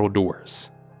of metal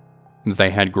doors. They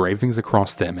had gravings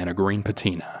across them and a green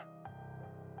patina.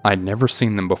 I'd never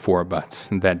seen them before, but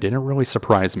that didn't really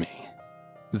surprise me.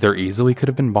 There easily could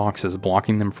have been boxes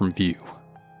blocking them from view.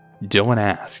 Dylan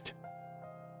asked,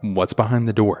 "What's behind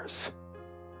the doors?"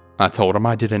 I told him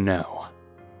I didn't know.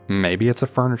 "Maybe it's a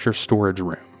furniture storage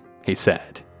room," he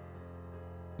said.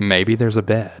 "Maybe there's a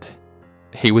bed."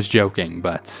 He was joking,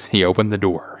 but he opened the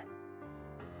door.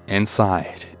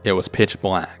 Inside, it was pitch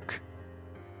black.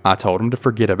 I told him to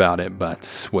forget about it,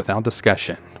 but without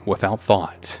discussion, without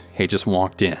thought, he just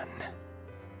walked in.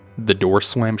 The door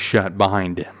slammed shut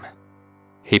behind him.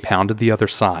 He pounded the other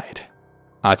side.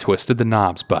 I twisted the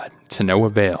knobs, but to no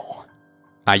avail.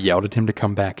 I yelled at him to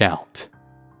come back out.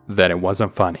 That it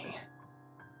wasn't funny.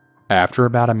 After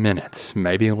about a minute,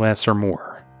 maybe less or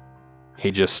more,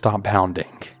 he just stopped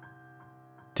pounding.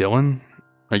 "Dylan,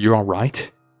 are you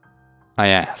alright?" I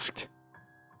asked.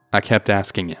 I kept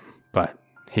asking him, but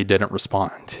he didn't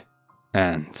respond,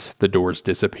 and the doors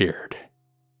disappeared.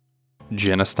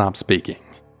 Jenna stopped speaking.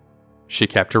 She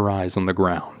kept her eyes on the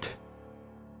ground.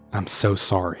 "I'm so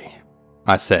sorry,"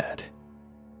 I said.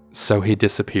 "So he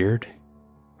disappeared?"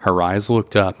 Her eyes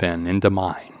looked up and into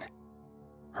mine.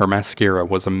 Her mascara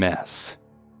was a mess.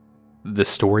 "The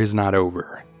story's not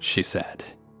over," she said.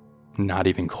 "Not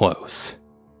even close."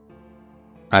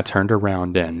 I turned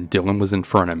around and Dylan was in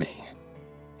front of me.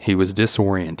 He was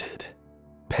disoriented,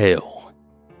 pale.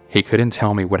 He couldn't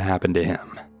tell me what happened to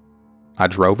him. I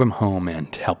drove him home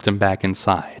and helped him back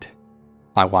inside.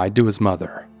 I lied to his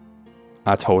mother.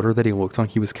 I told her that he looked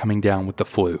like he was coming down with the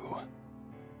flu.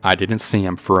 I didn't see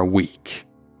him for a week.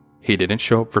 He didn't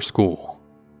show up for school.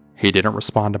 He didn't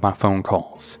respond to my phone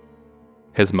calls.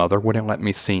 His mother wouldn't let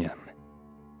me see him.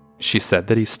 She said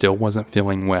that he still wasn't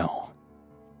feeling well.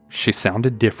 She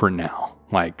sounded different now,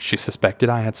 like she suspected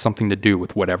I had something to do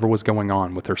with whatever was going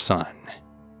on with her son.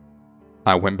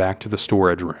 I went back to the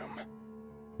storage room.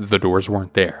 The doors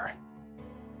weren't there.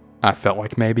 I felt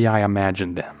like maybe I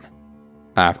imagined them.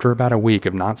 After about a week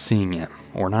of not seeing him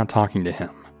or not talking to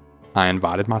him, I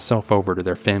invited myself over to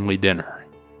their family dinner.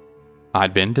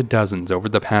 I'd been to dozens over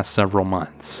the past several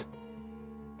months.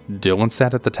 Dylan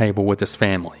sat at the table with his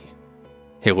family.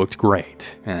 He looked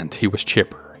great, and he was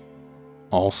chipper.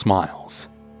 All smiles.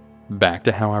 Back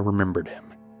to how I remembered him.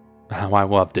 How I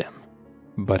loved him.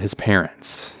 But his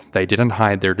parents, they didn't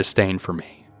hide their disdain for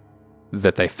me.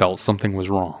 That they felt something was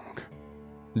wrong.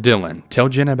 "Dylan, tell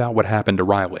Jen about what happened to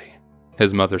Riley,"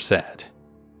 his mother said.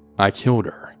 "I killed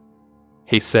her,"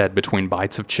 he said between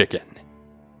bites of chicken.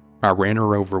 "I ran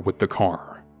her over with the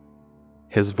car."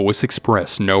 His voice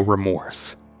expressed no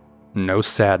remorse, no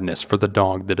sadness for the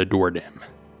dog that adored him.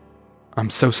 "I'm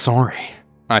so sorry,"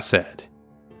 I said.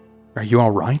 "Are you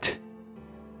all right?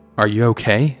 Are you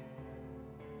okay?"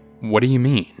 "What do you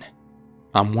mean?"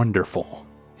 "I'm wonderful,"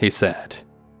 he said.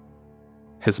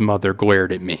 His mother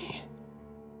glared at me.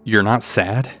 "You're not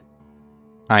sad?"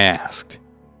 I asked.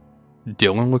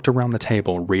 Dylan looked around the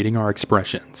table, reading our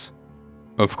expressions.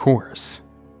 "Of course,"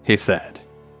 he said.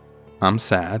 "I'm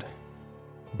sad."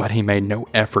 But he made no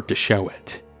effort to show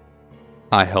it.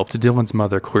 I helped Dylan's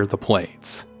mother clear the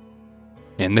plates.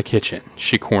 In the kitchen,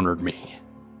 she cornered me.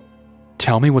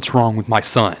 "Tell me what's wrong with my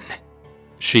son,"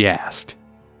 she asked.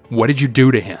 "What did you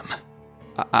do to him?"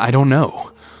 I don't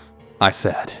know," I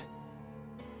said.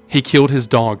 "He killed his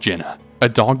dog, Jenna. A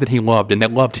dog that he loved and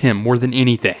that loved him more than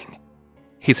anything.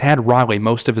 He's had Riley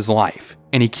most of his life,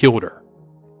 and he killed her.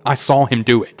 I saw him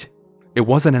do it. It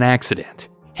wasn't an accident.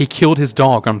 He killed his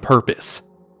dog on purpose.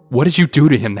 What did you do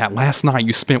to him that last night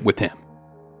you spent with him?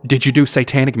 Did you do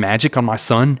satanic magic on my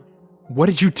son? What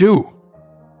did you do?"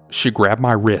 She grabbed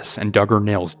my wrists and dug her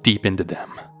nails deep into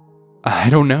them. I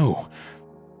don't know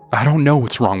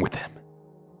what's wrong with him."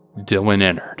 Dylan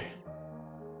entered.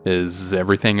 "Is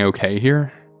everything okay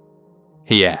here?"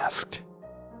 he asked.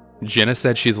 "Jenna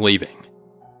said she's leaving,"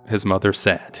 his mother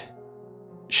said.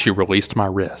 She released my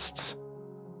wrists.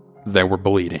 They were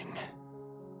bleeding.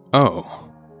 "Oh,"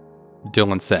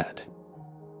 Dylan said.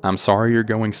 "I'm sorry you're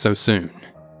going so soon."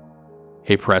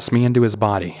 He pressed me into his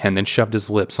body and then shoved his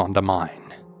lips onto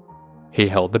mine. He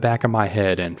held the back of my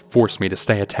head and forced me to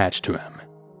stay attached to him,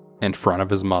 in front of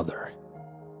his mother.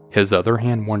 His other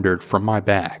hand wandered from my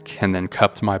back and then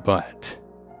cupped my butt.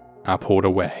 I pulled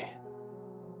away.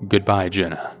 "Goodbye,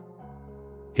 Jenna,"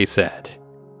 he said.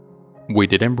 We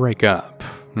didn't break up,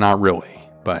 not really,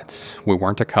 but we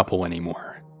weren't a couple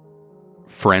anymore.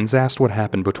 Friends asked what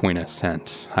happened between us,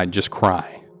 and I'd just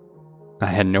cry. I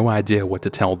had no idea what to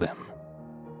tell them.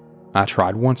 I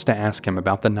tried once to ask him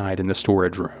about the night in the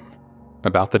storage room,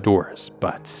 about the doors,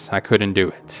 but I couldn't do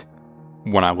it.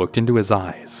 When I looked into his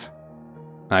eyes,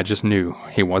 I just knew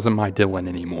he wasn't my Dylan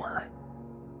anymore.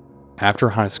 After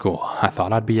high school, I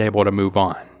thought I'd be able to move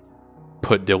on,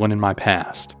 put Dylan in my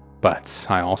past, but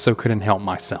I also couldn't help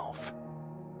myself.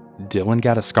 Dylan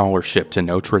got a scholarship to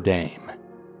Notre Dame.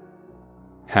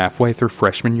 Halfway through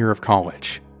freshman year of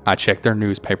college, I checked their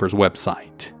newspaper's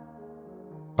website.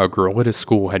 A girl at his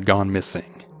school had gone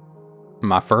missing.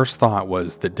 My first thought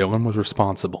was that Dylan was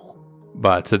responsible,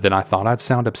 but then I thought I'd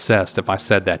sound obsessed if I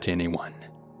said that to anyone.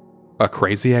 A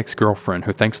crazy ex-girlfriend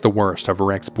who thinks the worst of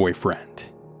her ex-boyfriend.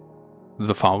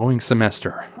 The following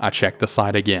semester, I checked the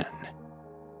site again.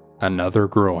 Another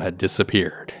girl had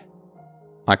disappeared.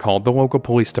 I called the local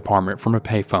police department from a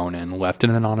payphone and left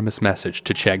an anonymous message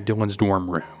to check Dylan's dorm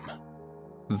room.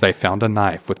 They found a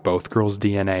knife with both girls'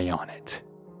 DNA on it.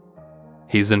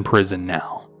 He's in prison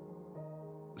now.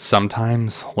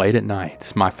 Sometimes, late at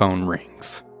night, my phone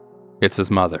rings. It's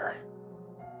his mother.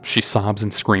 She sobs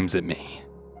and screams at me.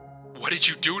 "What did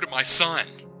you do to my son?"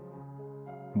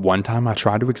 One time I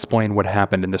tried to explain what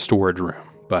happened in the storage room,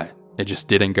 but it just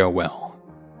didn't go well.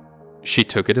 She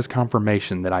took it as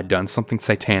confirmation that I'd done something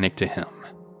satanic to him.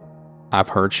 I've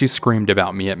heard she screamed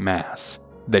about me at Mass,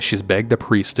 that she's begged the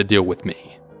priest to deal with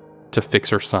me, to fix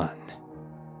her son.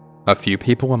 A few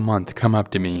people a month come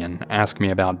up to me and ask me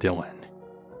about Dylan,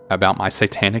 about my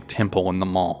satanic temple in the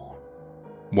mall.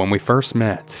 When we first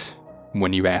met,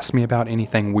 when you asked me about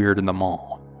anything weird in the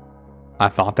mall, I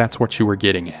thought that's what you were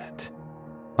getting at.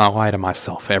 I lie to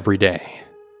myself every day.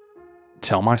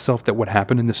 Tell myself that what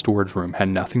happened in the storage room had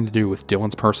nothing to do with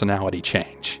Dylan's personality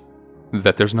change,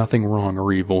 that there's nothing wrong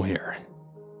or evil here.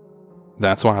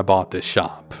 That's why I bought this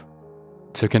shop,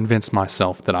 to convince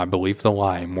myself that I believe the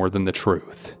lie more than the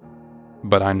truth.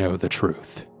 But I know the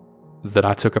truth, that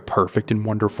I took a perfect and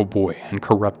wonderful boy and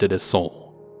corrupted his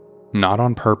soul. Not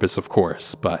on purpose, of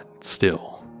course, but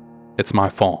still, it's my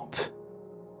fault.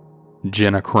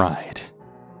 Jenna cried.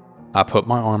 I put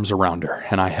my arms around her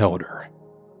and I held her.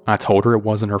 I told her it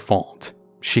wasn't her fault.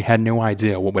 She had no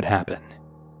idea what would happen.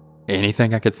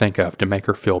 Anything I could think of to make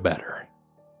her feel better.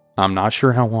 I'm not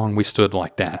sure how long we stood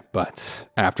like that, but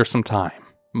after some time,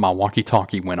 my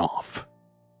walkie-talkie went off.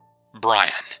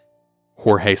 Brian,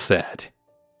 Jorge said,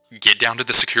 get down to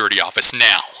the security office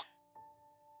now.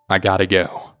 I gotta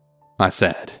go, I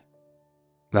said.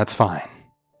 That's fine,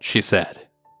 she said.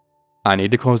 I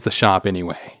need to close the shop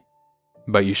anyway,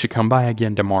 but you should come by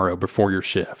again tomorrow before your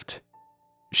shift,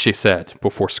 she said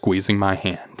before squeezing my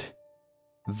hand.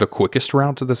 The quickest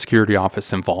route to the security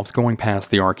office involves going past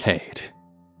the arcade.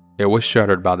 It was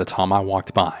shuttered by the time I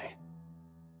walked by.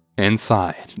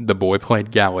 Inside, the boy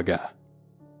played Galaga.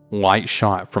 Light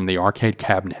shot from the arcade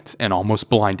cabinet and almost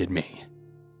blinded me.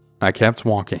 I kept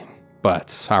walking,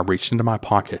 but I reached into my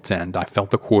pocket and I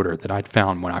felt the quarter that I'd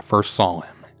found when I first saw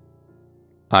him.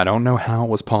 I don't know how it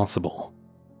was possible,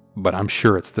 but I'm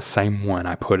sure it's the same one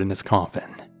I put in his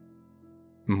coffin.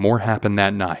 More happened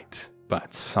that night,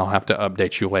 but I'll have to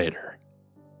update you later.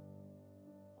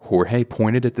 Jorge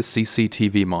pointed at the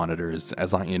CCTV monitors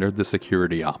as I entered the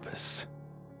security office.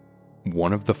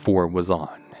 One of the 4 was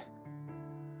on.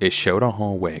 It showed a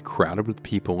hallway crowded with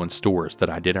people and stores that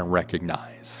I didn't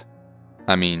recognize.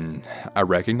 I mean, I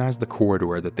recognized the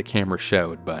corridor that the camera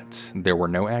showed, but there were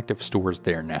no active stores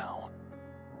there now.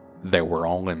 They were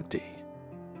all empty.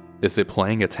 Is it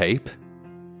playing a tape?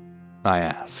 I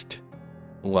asked.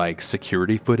 Like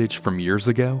security footage from years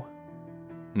ago?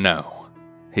 No,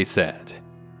 he said.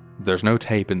 There's no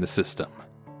tape in the system.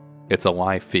 It's a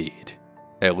live feed.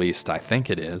 At least I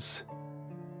think it is.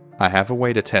 I have a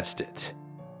way to test it.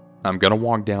 I'm gonna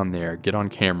walk down there, get on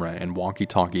camera, and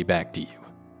walkie-talkie back to you.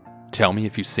 Tell me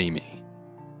if you see me.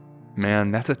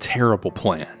 Man, that's a terrible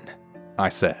plan, I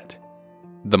said.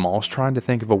 The mall's trying to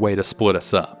think of a way to split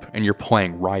us up, and you're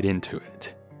playing right into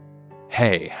it.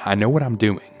 Hey, I know what I'm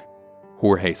doing,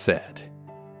 Jorge said.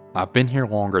 I've been here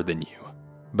longer than you.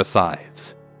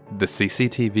 Besides, the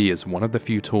CCTV is one of the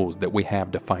few tools that we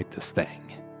have to fight this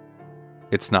thing.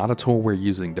 It's not a tool we're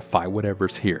using to fight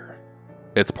whatever's here.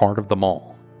 It's part of the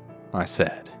mall, I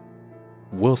said.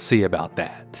 We'll see about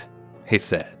that, he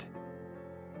said.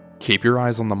 Keep your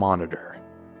eyes on the monitor.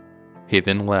 He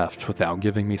then left without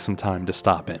giving me some time to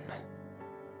stop him.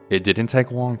 It didn't take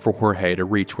long for Jorge to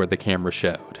reach where the camera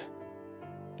showed.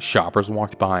 Shoppers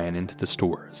walked by and into the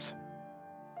stores.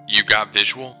 You got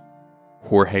visual?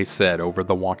 Jorge said over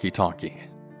the walkie-talkie.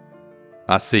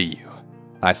 I see you,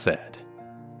 I said.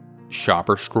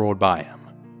 Shoppers strolled by him.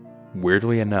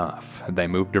 Weirdly enough, they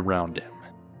moved around him,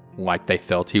 like they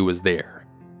felt he was there.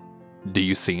 Do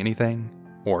you see anything?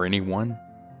 Or anyone?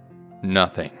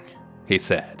 Nothing, he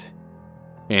said.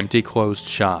 Empty closed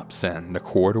shops and the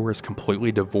corridor is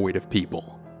completely devoid of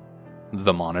people.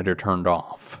 The monitor turned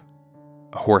off.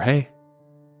 Jorge?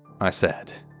 I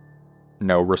said.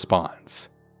 No response.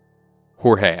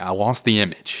 Jorge, I lost the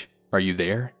image. Are you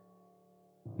there?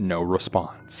 No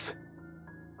response.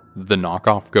 The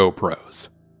knockoff GoPros.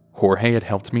 Jorge had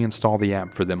helped me install the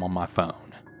app for them on my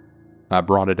phone. I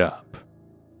brought it up.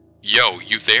 Yo,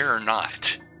 you there or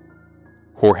not?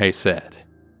 Jorge said.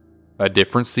 A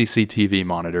different CCTV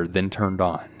monitor then turned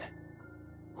on.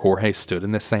 Jorge stood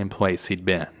in the same place he'd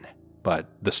been, but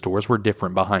the stores were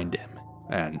different behind him,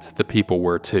 and the people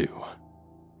were too.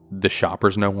 The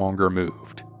shoppers no longer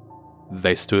moved.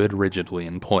 They stood rigidly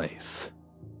in place.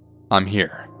 I'm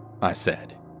here, I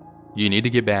said. You need to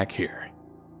get back here.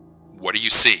 What do you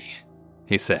see?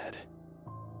 He said.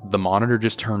 The monitor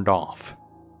just turned off.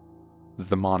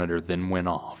 The monitor then went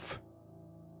off.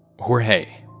 Jorge,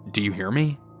 do you hear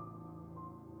me?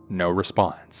 No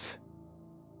response.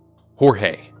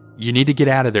 Jorge, you need to get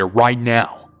out of there right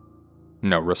now.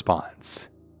 No response.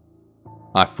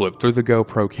 I flipped through the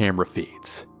GoPro camera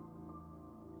feeds.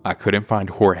 I couldn't find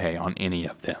Jorge on any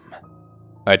of them.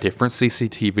 A different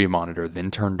CCTV monitor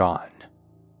then turned on.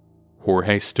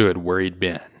 Jorge stood where he'd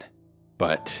been,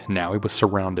 but now he was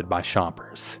surrounded by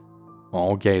shoppers.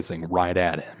 all gazing right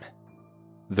at him,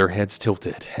 their heads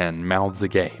tilted and mouths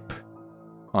agape,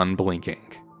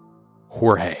 unblinking.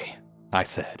 "Jorge," I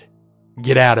said.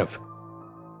 "Get out of..."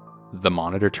 The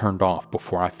monitor turned off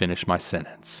before I finished my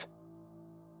sentence.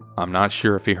 I'm not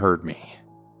sure if he heard me.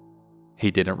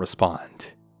 He didn't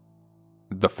respond.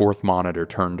 The fourth monitor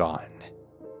turned on.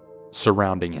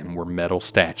 Surrounding him were metal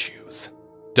statues,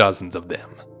 dozens of them.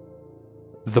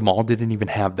 The mall didn't even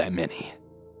have that many.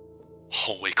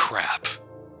 "Holy crap,"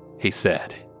 he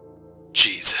said.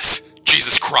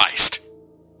 Jesus Christ.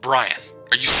 Brian,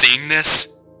 are you seeing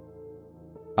this?"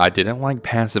 I didn't like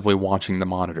passively watching the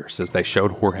monitors as they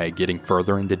showed Jorge getting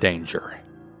further into danger.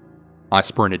 I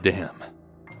sprinted to him.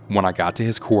 When I got to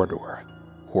his corridor,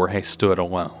 Jorge stood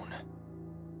alone.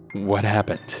 "What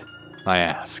happened?" I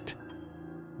asked.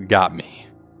 "Got me,"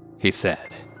 he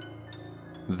said.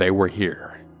 They were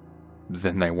here.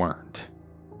 Then they weren't.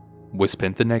 We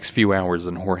spent the next few hours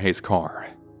in Jorge's car.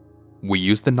 We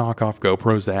used the knockoff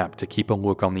GoPro's app to keep a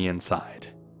look on the inside.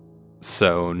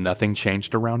 "So nothing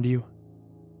changed around you?"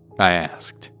 I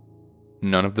asked.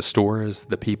 "None of the stores,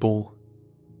 the people?"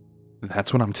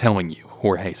 "That's what I'm telling you,"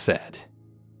 Jorge said.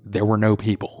 "There were no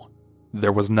people.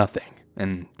 There was nothing,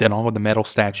 and then all of the metal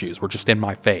statues were just in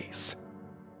my face."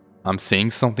 "I'm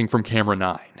seeing something from camera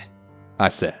 9, I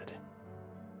said.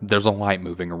 "There's a light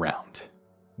moving around.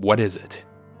 What is it?"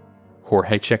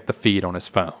 Jorge checked the feed on his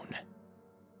phone.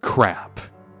 "Crap,"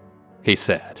 he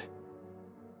said.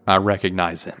 "I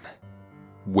recognize him.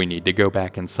 We need to go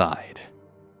back inside."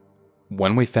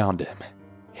 When we found him,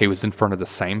 he was in front of the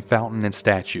same fountain and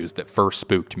statues that first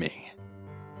spooked me.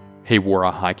 He wore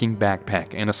a hiking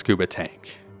backpack and a scuba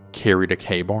tank, carried a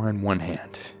K-bar in one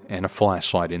hand and a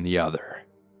flashlight in the other.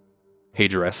 He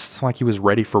dressed like he was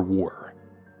ready for war,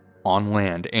 on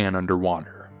land and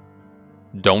underwater.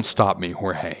 "Don't stop me,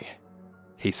 Jorge,"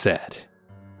 he said.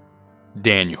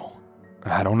 "Daniel,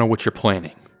 I don't know what you're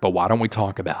planning, but why don't we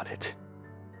talk about it?"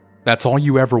 "That's all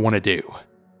you ever want to do,"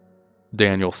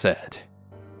 Daniel said.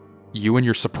 "You and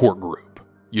your support group.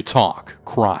 You talk,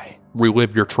 cry,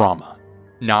 relive your trauma.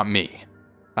 Not me.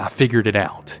 I figured it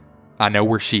out. I know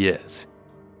where she is.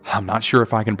 I'm not sure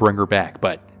if I can bring her back,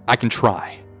 but I can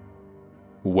try."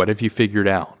 "What have you figured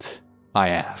out?" I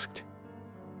asked.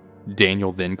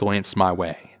 Daniel then glanced my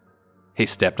way. He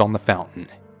stepped on the fountain,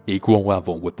 equal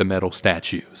level with the metal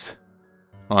statues,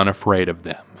 unafraid of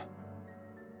them.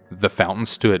 The fountain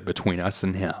stood between us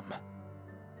and him.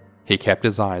 He kept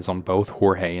his eyes on both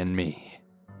Jorge and me.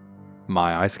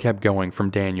 My eyes kept going from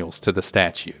Daniel's to the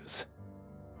statues,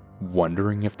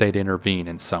 wondering if they'd intervene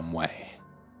in some way.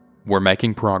 "We're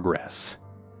making progress,"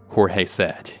 Jorge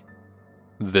said.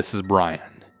 "This is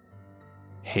Brian.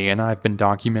 He and I have been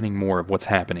documenting more of what's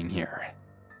happening here.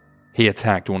 He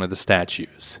attacked one of the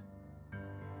statues.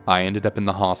 I ended up in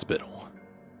the hospital,"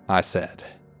 I said.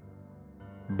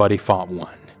 "But he fought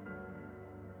one.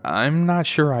 I'm not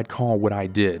sure I'd call what I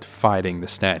did fighting the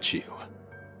statue,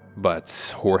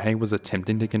 but Jorge was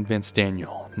attempting to convince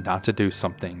Daniel not to do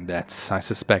something that I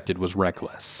suspected was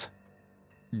reckless."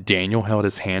 Daniel held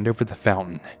his hand over the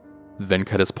fountain, then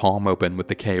cut his palm open with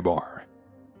the K-bar.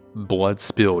 Blood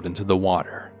spilled into the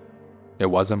water. It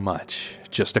wasn't much,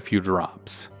 just a few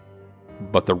drops.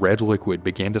 But the red liquid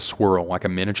began to swirl like a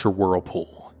miniature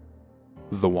whirlpool.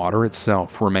 The water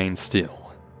itself remained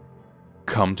still.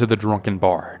 "Come to the Drunken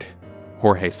Bard,"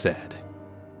 Jorge said.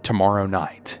 "Tomorrow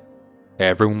night.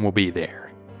 Everyone will be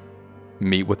there.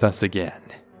 Meet with us again.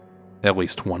 At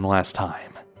least one last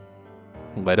time.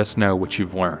 Let us know what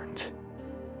you've learned.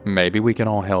 Maybe we can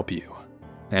all help you.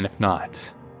 And if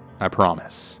not, I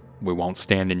promise, we won't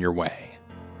stand in your way."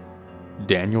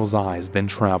 Daniel's eyes then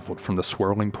traveled from the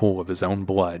swirling pool of his own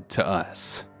blood to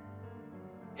us.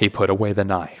 He put away the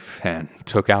knife and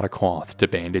took out a cloth to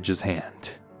bandage his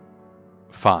hand.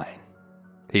 "Fine,"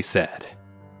 he said.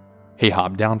 He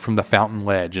hopped down from the fountain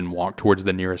ledge and walked towards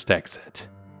the nearest exit.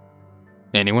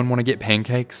 "Anyone want to get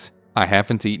pancakes? I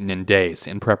haven't eaten in days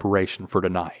in preparation for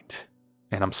tonight,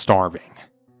 and I'm starving.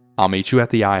 I'll meet you at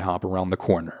the IHOP around the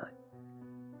corner."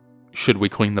 "Should we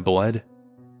clean the blood?"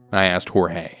 I asked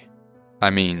Jorge. "I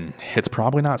mean, it's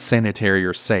probably not sanitary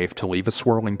or safe to leave a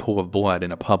swirling pool of blood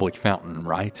in a public fountain,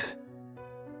 right?"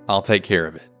 "I'll take care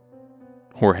of it,"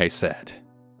 Jorge said.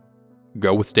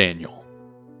 "Go with Daniel.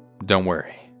 Don't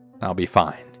worry, I'll be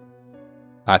fine.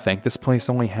 I think this place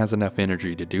only has enough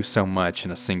energy to do so much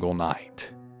in a single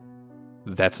night."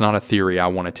 "That's not a theory I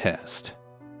want to test,"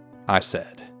 I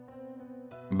said.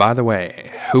 "By the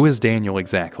way, who is Daniel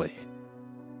exactly?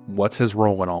 What's his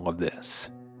role in all of this?"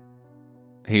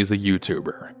 "He's a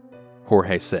YouTuber,"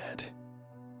 Jorge said.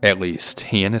 "At least,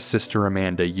 he and his sister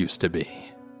Amanda used to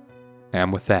be.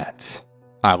 And with that,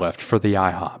 I left for the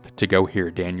IHOP to go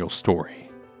hear Daniel's story.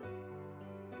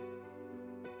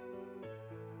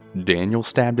 Daniel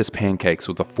stabbed his pancakes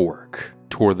with a fork,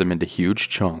 tore them into huge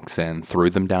chunks, and threw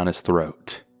them down his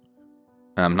throat.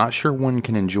 I'm not sure one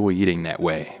can enjoy eating that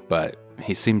way, but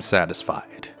he seemed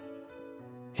satisfied.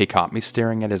 He caught me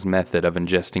staring at his method of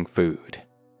ingesting food.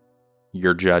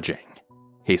 "You're judging,"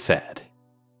 he said.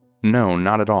 "No,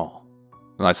 not at all,"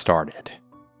 I started.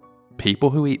 "People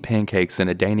who eat pancakes in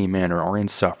a dainty manner are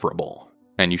insufferable,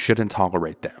 and you shouldn't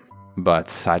tolerate them."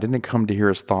 But I didn't come to hear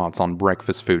his thoughts on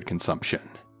breakfast food consumption.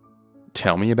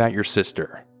 "Tell me about your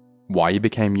sister, why you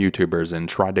became YouTubers and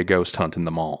tried to ghost hunt in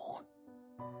the mall."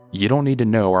 "You don't need to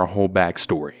know our whole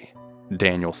backstory,"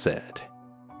 Daniel said.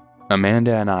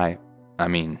 "Amanda and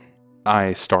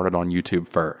I started on YouTube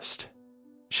first.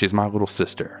 She's my little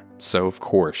sister, so of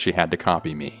course she had to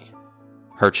copy me.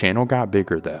 Her channel got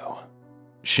bigger though.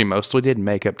 She mostly did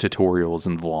makeup tutorials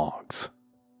and vlogs.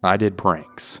 I did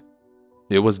pranks.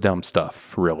 It was dumb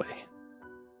stuff, really.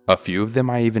 A few of them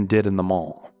I even did in the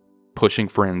mall. Pushing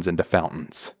friends into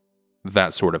fountains.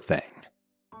 That sort of thing."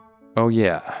 "Oh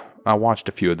yeah, I watched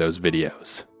a few of those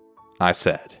videos," I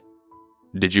said.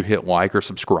 "Did you hit like or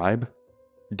subscribe?"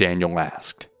 Daniel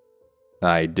asked.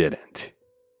 "I didn't."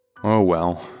 "Oh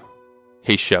well."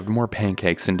 He shoved more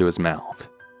pancakes into his mouth.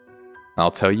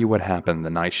 "I'll tell you what happened the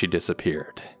night she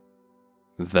disappeared.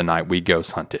 The night we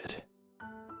ghost hunted.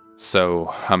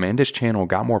 So, Amanda's channel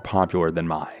got more popular than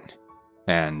mine.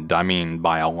 And I mean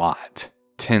by a lot.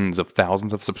 Tens of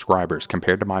thousands of subscribers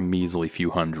compared to my measly few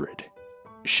hundred.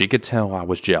 She could tell I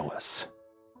was jealous.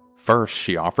 First,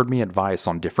 she offered me advice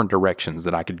on different directions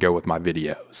that I could go with my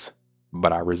videos.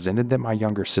 But I resented that my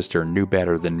younger sister knew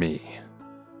better than me.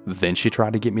 Then she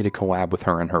tried to get me to collab with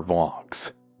her in her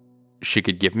vlogs. She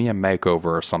could give me a makeover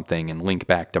or something and link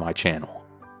back to my channel.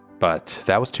 But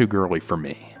that was too girly for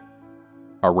me.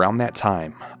 Around that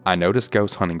time, I noticed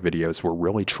ghost hunting videos were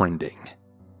really trending.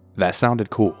 That sounded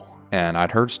cool, and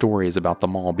I'd heard stories about the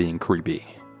mall being creepy.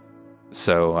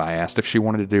 So I asked if she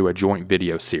wanted to do a joint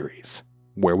video series,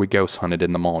 where we ghost hunted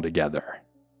in the mall together.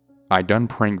 I'd done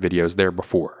prank videos there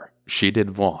before. She did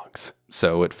vlogs,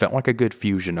 so it felt like a good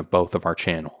fusion of both of our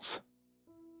channels.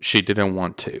 She didn't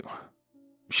want to.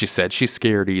 She said she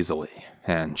scared easily,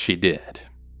 and she did.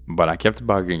 But I kept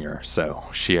bugging her, so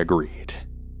she agreed.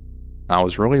 I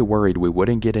was really worried we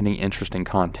wouldn't get any interesting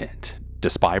content,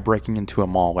 despite breaking into a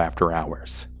mall after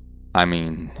hours. I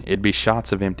mean, it'd be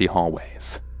shots of empty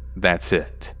hallways. That's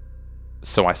it.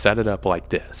 So I set it up like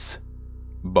this.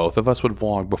 Both of us would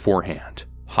vlog beforehand,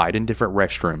 hide in different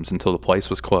restrooms until the place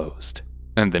was closed,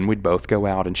 and then we'd both go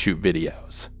out and shoot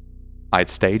videos. I'd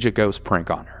stage a ghost prank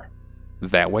on her.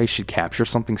 That way she'd capture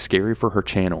something scary for her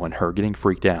channel and her getting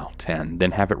freaked out, and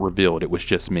then have it revealed it was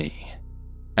just me.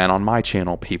 And on my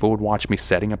channel, people would watch me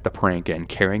setting up the prank and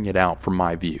carrying it out from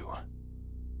my view.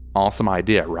 Awesome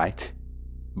idea, right?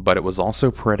 But it was also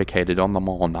predicated on the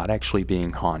mall not actually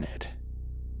being haunted.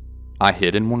 I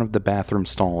hid in one of the bathroom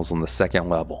stalls on the second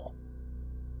level.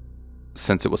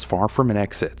 Since it was far from an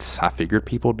exit, I figured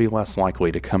people would be less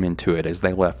likely to come into it as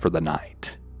they left for the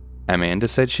night. Amanda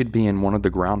said she'd be in one of the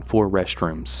ground floor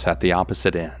restrooms at the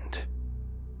opposite end.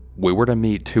 We were to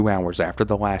meet 2 hours after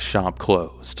the last shop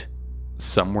closed,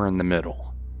 somewhere in the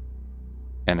middle.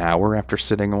 An hour after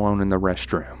sitting alone in the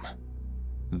restroom,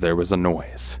 there was a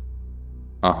noise.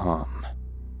 A hum.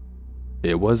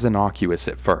 It was innocuous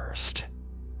at first.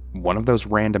 One of those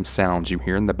random sounds you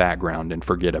hear in the background and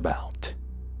forget about.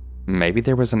 Maybe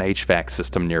there was an HVAC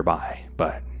system nearby,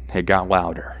 but it got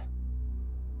louder.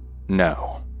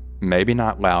 No, maybe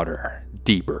not louder,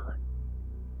 deeper.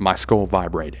 My skull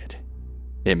vibrated.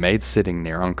 It made sitting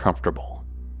there uncomfortable,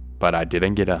 but I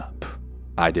didn't get up.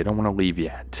 I didn't want to leave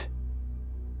yet.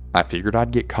 I figured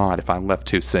I'd get caught if I left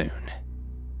too soon.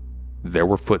 There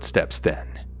were footsteps then,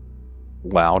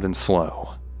 loud and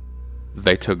slow.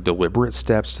 They took deliberate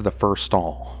steps to the first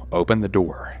stall, opened the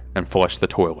door, and flushed the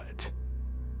toilet.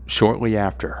 Shortly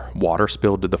after, water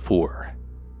spilled to the floor.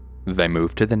 They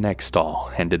moved to the next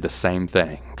stall and did the same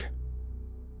thing.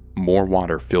 More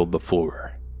water filled the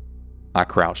floor. I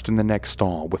crouched in the next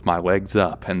stall with my legs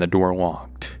up and the door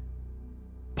locked.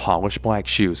 Polished black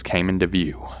shoes came into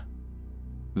view.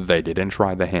 They didn't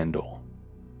try the handle.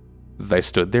 They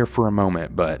stood there for a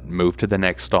moment but moved to the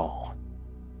next stall,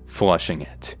 flushing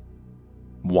it.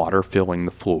 Water filling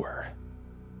the floor.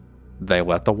 They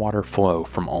let the water flow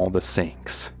from all the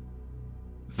sinks.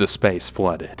 The space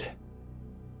flooded.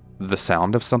 The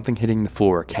sound of something hitting the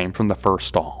floor came from the first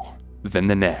stall, then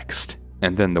the next,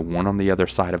 and then the one on the other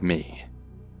side of me.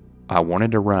 I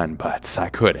wanted to run, but I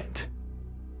couldn't.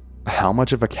 How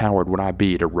much of a coward would I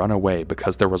be to run away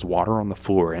because there was water on the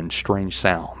floor and strange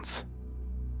sounds?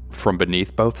 From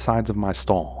beneath both sides of my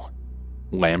stall,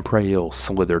 lamprey eels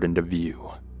slithered into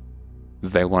view.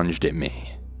 They lunged at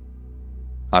me.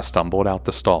 I stumbled out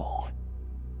the stall.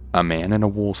 A man in a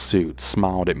wool suit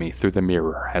smiled at me through the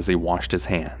mirror as he washed his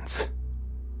hands.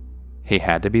 He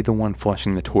had to be the one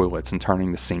flushing the toilets and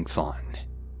turning the sinks on.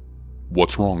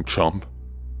 "What's wrong, chump?"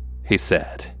 he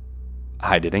said.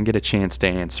 I didn't get a chance to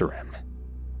answer him.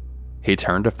 He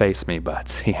turned to face me,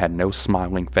 but he had no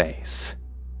smiling face.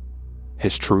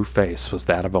 His true face was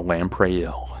that of a lamprey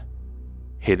eel.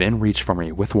 He then reached for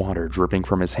me with water dripping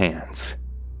from his hands.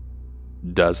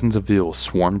 Dozens of eels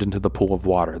swarmed into the pool of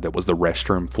water that was the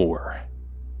restroom floor.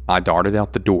 I darted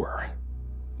out the door.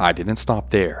 I didn't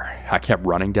stop there. I kept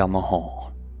running down the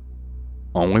hall.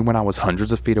 Only when I was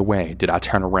hundreds of feet away did I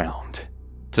turn around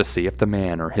to see if the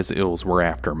man or his eels were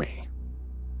after me.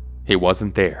 He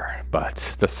wasn't there,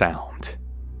 but the sound,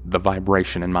 the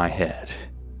vibration in my head,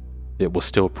 it was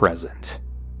still present.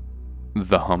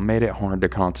 The hum made it hard to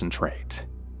concentrate,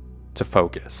 to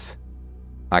focus.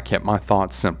 I kept my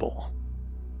thoughts simple.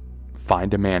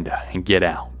 Find Amanda and get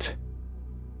out.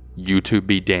 YouTube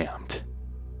be damned.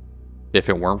 If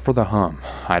it weren't for the hum,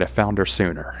 I'd have found her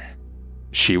sooner.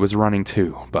 She was running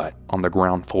too, but on the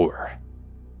ground floor.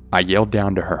 I yelled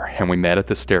down to her and we met at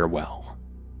the stairwell.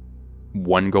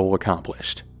 One goal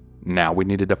accomplished. Now we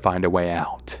needed to find a way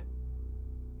out.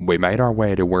 We made our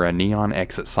way to where a neon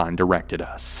exit sign directed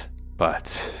us,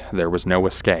 but there was no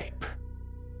escape.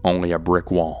 Only a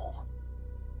brick wall.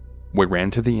 We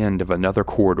ran to the end of another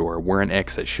corridor where an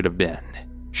exit should have been,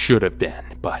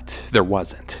 but there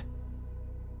wasn't.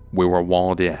 We were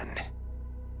walled in.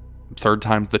 Third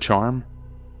time's the charm?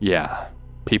 Yeah,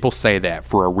 people say that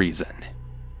for a reason.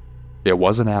 It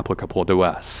wasn't applicable to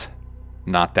us.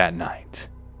 Not that night.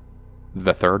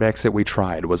 The third exit we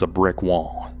tried was a brick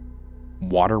wall.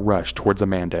 Water rushed towards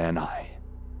Amanda and I.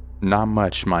 Not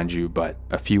much, mind you, but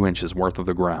a few inches worth of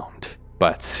the ground.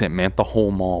 But it meant the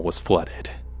whole mall was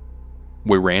flooded.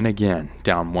 We ran again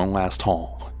down one last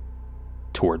hall,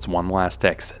 towards one last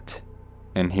exit,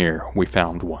 and here we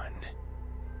found one.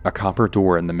 A copper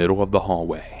door in the middle of the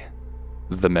hallway.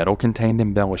 The metal contained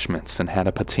embellishments and had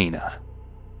a patina.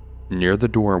 Near the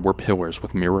door were pillars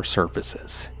with mirror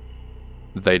surfaces.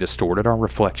 They distorted our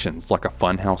reflections like a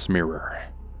funhouse mirror.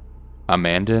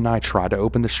 Amanda and I tried to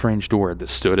open the strange door that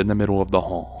stood in the middle of the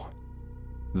hall.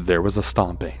 There was a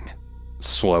stomping,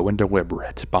 slow and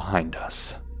deliberate, behind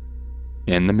us.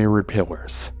 In the mirrored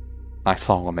pillars, I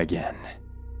saw him again.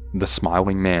 The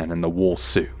smiling man in the wool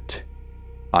suit.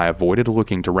 I avoided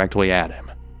looking directly at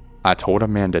him. I told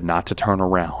Amanda not to turn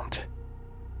around.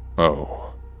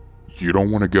 "Oh, you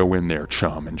don't want to go in there,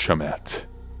 chum and chumette,"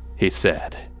 he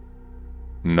said.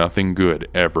 "Nothing good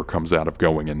ever comes out of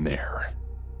going in there."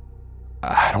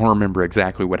 I don't remember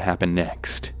exactly what happened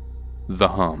next. The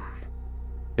hum.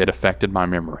 It affected my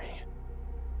memory.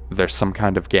 There's some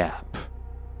kind of gap.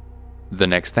 The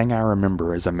next thing I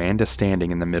remember is Amanda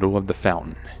standing in the middle of the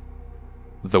fountain.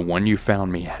 The one you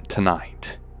found me at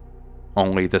tonight.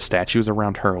 Only the statues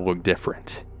around her look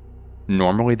different.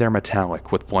 Normally they're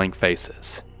metallic with blank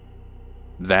faces.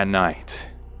 That night,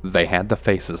 they had the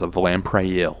faces of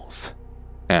lamprey eels,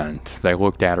 and they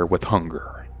looked at her with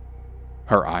hunger.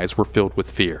 Her eyes were filled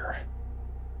with fear.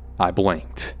 I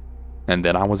blinked, and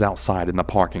then I was outside in the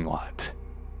parking lot.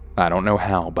 I don't know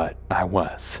how, but I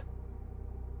was.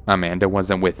 Amanda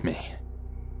wasn't with me.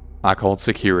 I called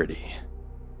security.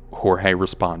 Jorge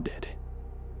responded.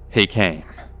 He came,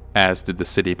 as did the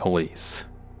city police.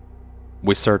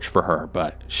 We searched for her,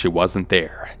 but she wasn't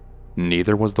there.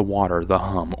 Neither was the water, the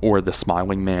hum, or the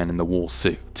smiling man in the wool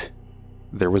suit.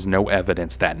 There was no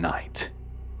evidence that night,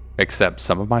 except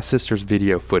some of my sister's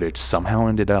video footage somehow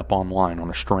ended up online on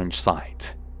a strange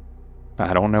site.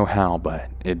 I don't know how, but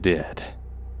it did.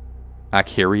 I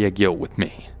carry a guilt with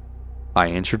me. I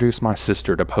introduced my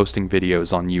sister to posting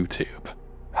videos on YouTube.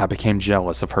 I became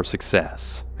jealous of her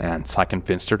success, and I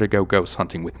convinced her to go ghost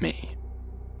hunting with me.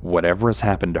 Whatever has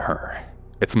happened to her,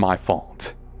 it's my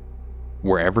fault.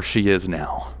 Wherever she is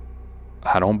now,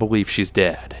 I don't believe she's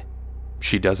dead.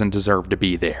 She doesn't deserve to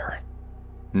be there.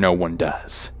 No one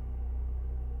does.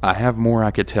 I have more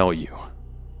I could tell you,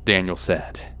 Daniel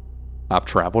said. I've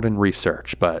traveled and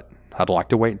researched, but I'd like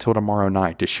to wait until tomorrow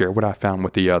night to share what I found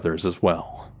with the others as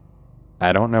well.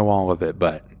 I don't know all of it,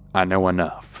 but I know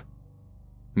enough.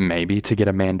 Maybe to get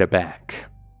Amanda back.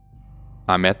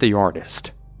 I met the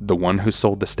artist, the one who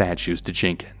sold the statues to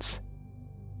Jenkins.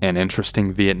 An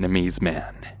interesting Vietnamese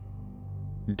man.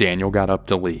 Daniel got up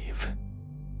to leave.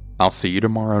 I'll see you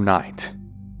tomorrow night.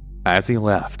 As he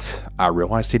left, I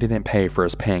realized he didn't pay for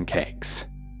his pancakes.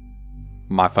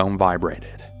 My phone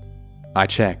vibrated. I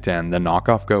checked and the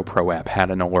knockoff GoPro app had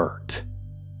an alert.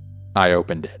 I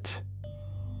opened it.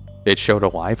 It showed a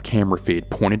live camera feed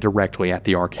pointed directly at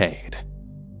the arcade.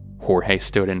 Jorge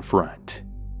stood in front,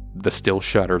 the steel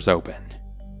shutters open.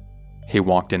 He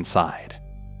walked inside.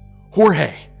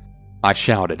 "Jorge!" I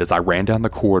shouted as I ran down the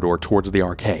corridor towards the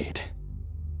arcade.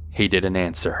 He didn't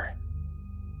answer.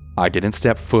 I didn't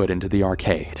step foot into the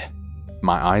arcade.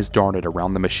 My eyes darted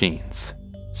around the machines,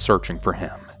 searching for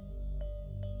him.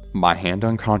 My hand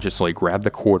unconsciously grabbed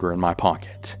the quarter in my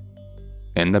pocket.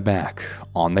 In the back,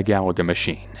 on the Galaga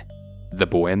machine, the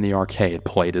boy in the arcade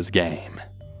played his game.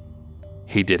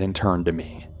 He didn't turn to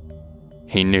me.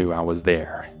 He knew I was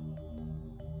there.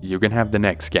 "You can have the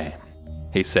next game,"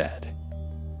 he said.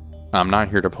 "I'm not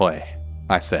here to play,"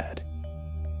 I said.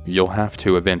 "You'll have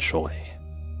to eventually,"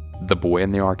 the boy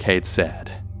in the arcade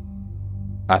said.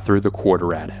 I threw the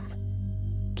quarter at him.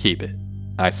 "Keep it,"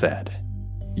 I said.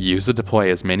 "Use it to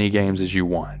play as many games as you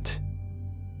want."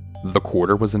 The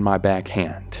quarter was in my back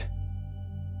hand.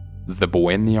 The boy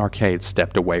in the arcade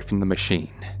stepped away from the machine.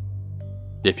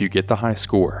 "If you get the high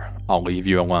score, I'll leave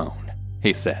you alone,"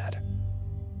 he said.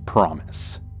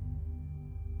 "Promise."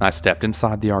 I stepped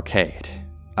inside the arcade.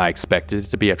 I expected it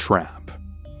to be a trap,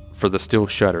 for the steel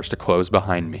shutters to close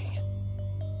behind me.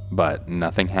 But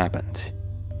nothing happened.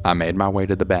 I made my way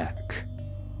to the back.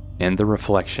 In the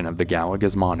reflection of the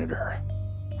Galaga's monitor,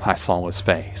 I saw his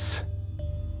face.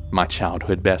 My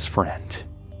childhood best friend.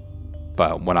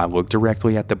 But when I looked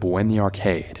directly at the boy in the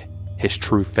arcade, his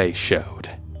true face showed.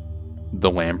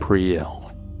 The lamprey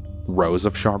eel, rows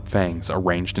of sharp fangs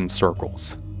arranged in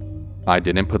circles. I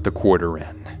didn't put the quarter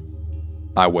in.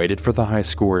 I waited for the high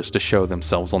scores to show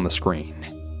themselves on the screen.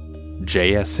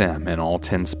 JSM in all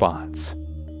 10 spots.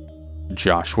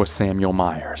 Joshua Samuel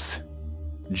Myers.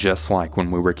 Just like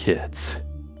when we were kids.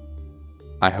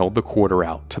 I held the quarter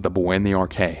out to the boy in the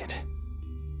arcade.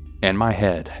 In my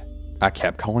head, I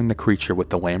kept calling the creature with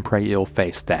the lamprey eel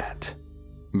face that.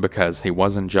 Because he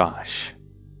wasn't Josh.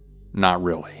 Not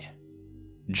really.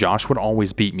 Josh would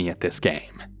always beat me at this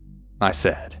game, I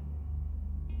said.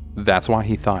 That's why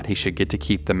he thought he should get to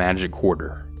keep the magic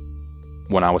quarter.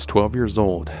 When I was 12 years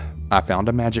old, I found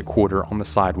a magic quarter on the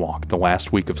sidewalk the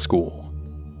last week of school.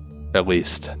 At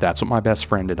least, that's what my best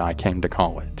friend and I came to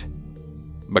call it.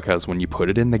 Because when you put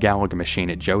it in the Galaga machine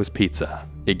at Joe's Pizza,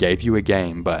 it gave you a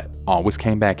game but always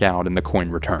came back out in the coin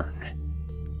return.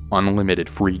 Unlimited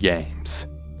free games.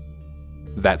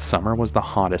 That summer was the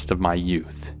hottest of my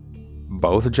youth.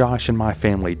 Both Josh and my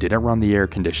family didn't run the air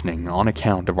conditioning on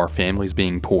account of our families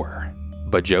being poor,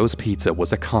 but Joe's Pizza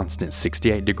was a constant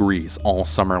 68 degrees all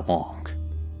summer long.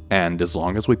 And as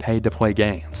long as we paid to play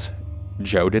games,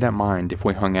 Joe didn't mind if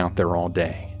we hung out there all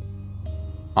day.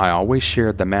 I always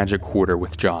shared the magic quarter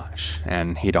with Josh,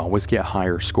 and he'd always get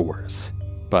higher scores.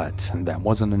 But that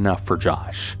wasn't enough for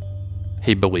Josh.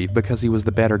 He believed because he was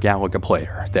the better Galaga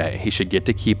player that he should get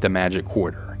to keep the magic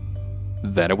quarter,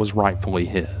 that it was rightfully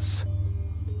his.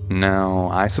 Now,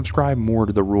 I subscribe more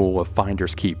to the rule of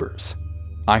finders keepers.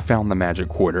 I found the magic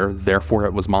quarter, therefore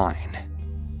it was mine,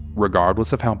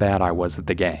 regardless of how bad I was at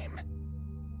the game.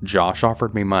 Josh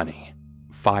offered me money,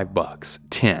 $5,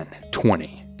 10,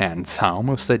 20, and I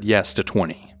almost said yes to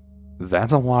 20.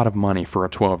 That's a lot of money for a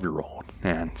 12-year-old,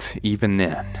 and even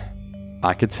then,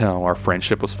 I could tell our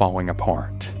friendship was falling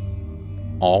apart.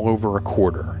 All over a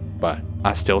quarter, but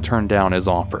I still turned down his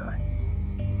offer.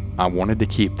 I wanted to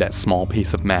keep that small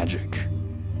piece of magic.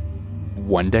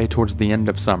 One day towards the end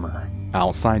of summer,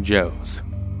 outside Joe's,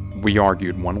 we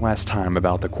argued one last time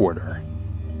about the quarter.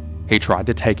 He tried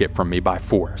to take it from me by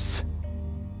force.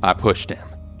 I pushed him.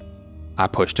 I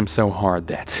pushed him so hard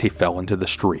that he fell into the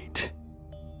street.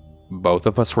 Both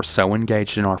of us were so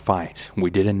engaged in our fight, we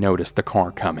didn't notice the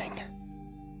car coming.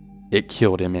 It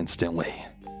killed him instantly.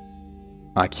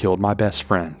 I killed my best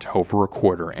friend over a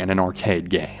quarter in an arcade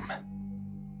game.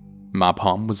 My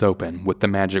palm was open with the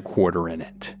magic quarter in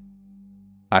it.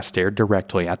 I stared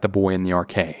directly at the boy in the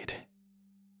arcade,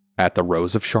 at the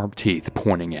rows of sharp teeth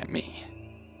pointing at me.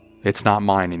 "It's not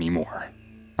mine anymore,"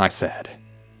 I said.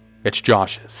 "It's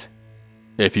Josh's.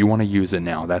 If you want to use it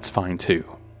now, that's fine too.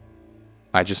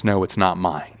 I just know it's not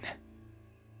mine."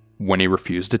 When he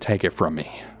refused to take it from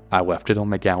me, I left it on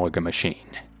the Galaga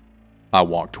machine. I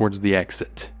walked towards the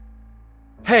exit.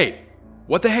 "Hey,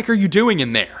 what the heck are you doing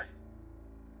in there?"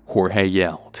 Jorge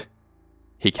yelled.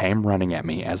 He came running at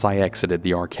me as I exited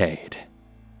the arcade.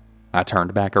 I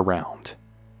turned back around.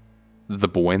 The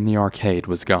boy in the arcade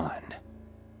was gone.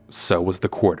 So was the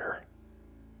quarter.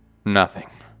 "Nothing,"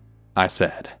 I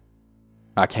said.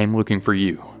 "I came looking for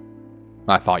you.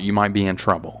 I thought you might be in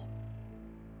trouble.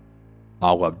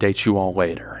 I'll update you all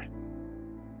later.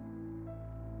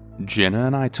 Jenna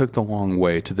and I took the long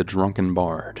way to the Drunken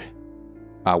Bard.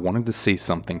 I wanted to see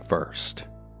something first.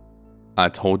 I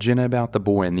told Jenna about the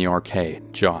boy in the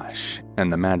arcade, Josh,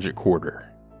 and the Magic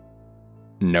Quarter.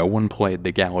 No one played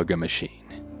the Galaga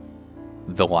machine.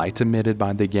 The light emitted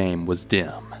by the game was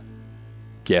dim.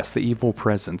 Guess the evil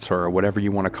presence, or whatever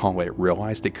you want to call it,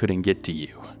 realized it couldn't get to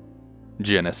you,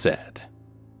 Jenna said.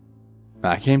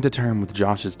 I came to terms with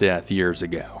Josh's death years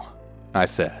ago, I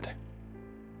said.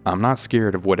 I'm not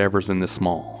scared of whatever's in this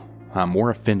mall. I'm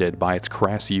more offended by its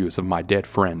crass use of my dead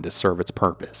friend to serve its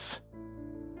purpose.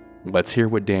 Let's hear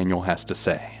what Daniel has to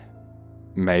say.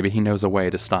 Maybe he knows a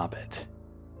way to stop it.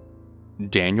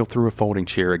 Daniel threw a folding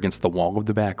chair against the wall of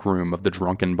the back room of the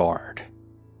Drunken Bard.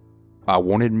 I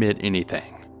won't admit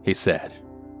anything, he said,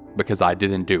 because I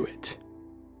didn't do it.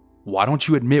 Why don't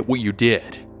you admit what you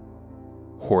did?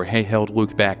 Jorge held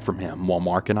Luke back from him while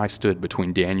Mark and I stood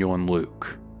between Daniel and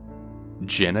Luke.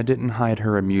 Jenna didn't hide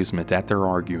her amusement at their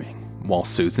arguing, while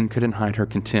Susan couldn't hide her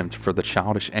contempt for the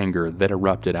childish anger that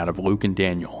erupted out of Luke and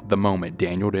Daniel the moment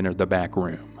Daniel entered the back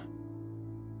room.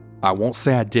 I won't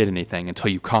say I did anything until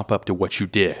you cop up to what you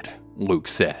did, Luke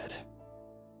said.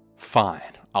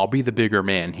 Fine, I'll be the bigger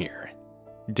man here,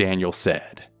 Daniel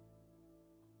said.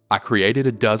 I created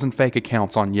a dozen fake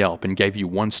accounts on Yelp and gave you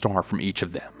 1 star from each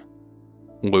of them.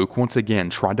 Luke once again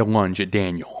tried to lunge at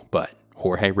Daniel, but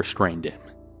Jorge restrained him.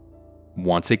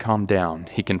 Once he calmed down,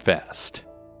 he confessed.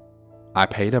 I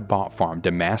paid a bot farm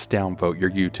to mass downvote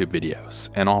your YouTube videos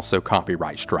and also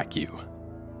copyright strike you.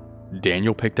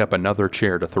 Daniel picked up another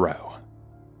chair to throw.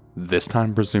 This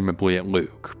time presumably at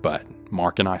Luke, but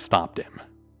Mark and I stopped him.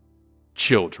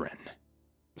 Children,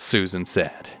 Susan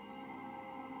said.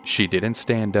 She didn't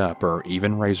stand up or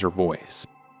even raise her voice,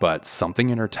 but something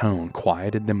in her tone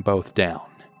quieted them both down.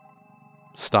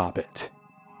 Stop it.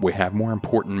 We have more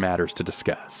important matters to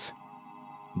discuss.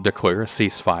 Declare a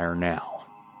ceasefire now.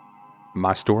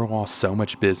 My store lost so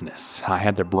much business, I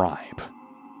had to bribe.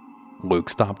 Luke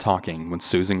stopped talking when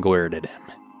Susan glared at him.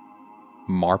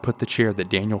 Mar put the chair that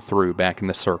Daniel threw back in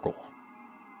the circle.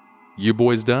 You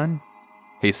boys done?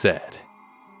 He said.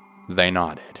 They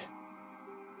nodded.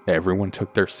 Everyone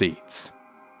took their seats.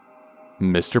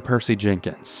 Mr. Percy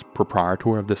Jenkins,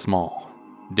 proprietor of this mall,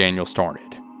 Daniel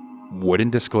started,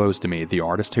 wouldn't disclose to me the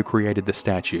artist who created the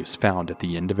statues found at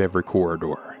the end of every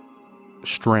corridor.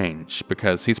 Strange,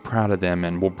 because he's proud of them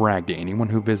and will brag to anyone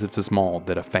who visits his mall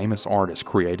that a famous artist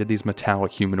created these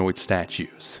metallic humanoid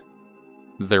statues.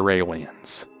 They're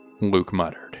aliens, Luke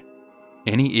muttered.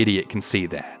 Any idiot can see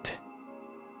that.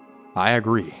 I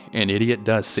agree, an idiot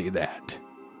does see that,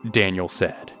 Daniel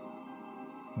said.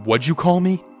 What'd you call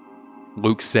me?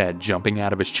 Luke said, jumping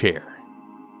out of his chair.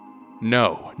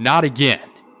 No, not again,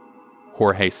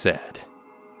 Jorge said.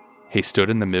 He stood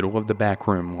in the middle of the back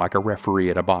room like a referee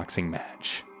at a boxing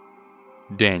match.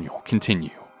 Daniel,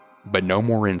 continue, but no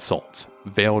more insults,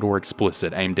 veiled or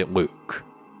explicit, aimed at Luke.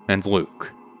 And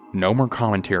Luke, no more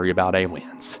commentary about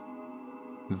aliens.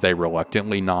 They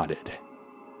reluctantly nodded.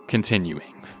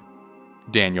 Continuing,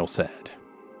 Daniel said,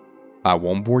 I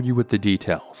won't bore you with the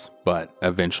details, but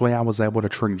eventually I was able to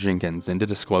trick Jenkins into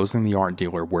disclosing the art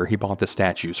dealer where he bought the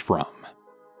statues from.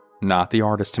 Not the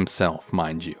artist himself,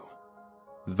 mind you.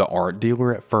 The art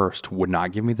dealer at first would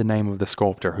not give me the name of the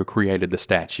sculptor who created the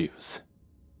statues.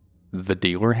 The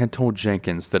dealer had told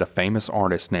Jenkins that a famous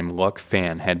artist named Luck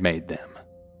Fan had made them,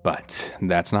 but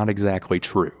that's not exactly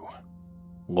true.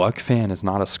 Luck Fan is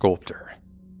not a sculptor.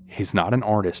 He's not an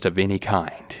artist of any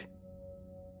kind.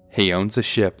 He owns a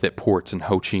ship that ports in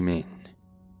Ho Chi Minh.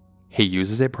 He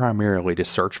uses it primarily to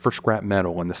search for scrap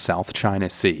metal in the South China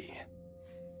Sea.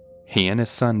 He and his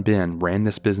son Ben ran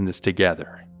this business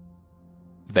together.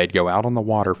 They'd go out on the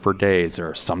water for days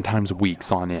or sometimes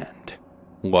weeks on end.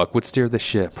 Luck would steer the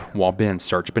ship while Ben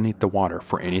searched beneath the water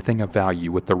for anything of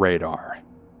value with the radar.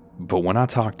 But when I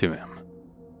talked to him,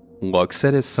 Luck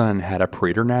said his son had a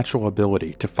preternatural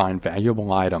ability to find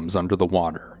valuable items under the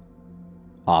water.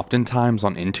 Oftentimes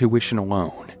on intuition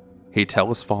alone, he'd tell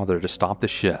his father to stop the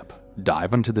ship,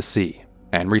 dive into the sea,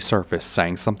 and resurface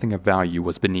saying something of value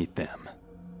was beneath them.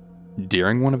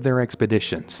 During one of their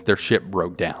expeditions, their ship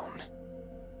broke down.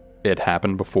 It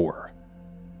happened before.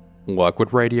 Luck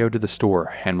would radio to the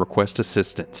store and request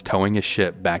assistance towing his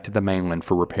ship back to the mainland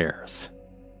for repairs.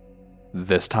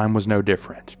 This time was no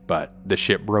different, but the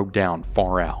ship broke down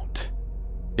far out.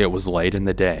 It was late in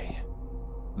the day.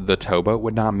 The towboat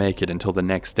would not make it until the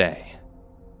next day.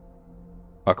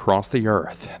 Across the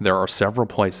earth, there are several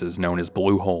places known as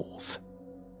blue holes.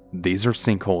 These are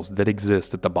sinkholes that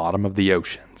exist at the bottom of the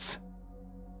oceans.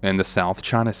 In the South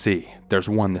China Sea, there's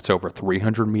one that's over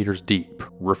 300 meters deep,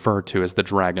 referred to as the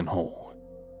Dragon Hole.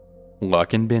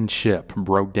 Luck and Ben's ship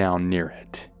broke down near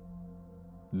it.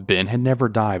 Ben had never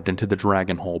dived into the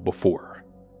Dragon Hole before.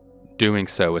 Doing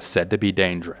so is said to be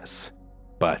dangerous,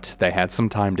 but they had some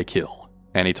time to kill,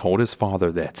 and he told his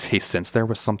father that he sensed there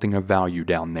was something of value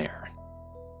down there.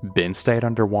 Ben stayed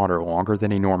underwater longer than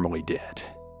he normally did.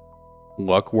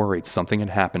 Luck worried something had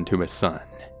happened to his son.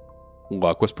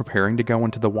 Luck was preparing to go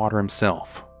into the water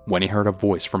himself when he heard a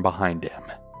voice from behind him.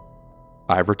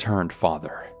 "I've returned,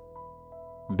 Father,"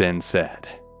 Ben said.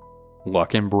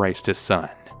 Luck embraced his son,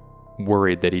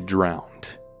 worried that he'd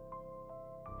drowned.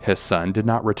 His son did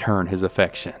not return his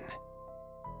affection.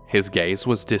 His gaze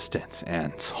was distant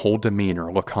and whole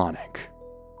demeanor laconic.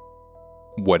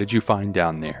 "What did you find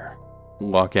down there?"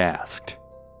 Luck asked.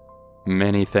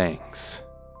 "Many things,"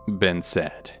 Ben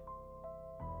said.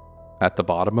 At the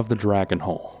bottom of the Dragon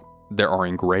Hole, there are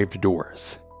engraved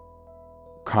doors,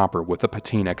 copper with a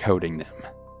patina coating them.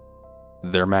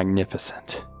 They're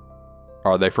magnificent.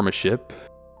 "Are they from a ship?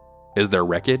 Is there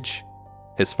wreckage?"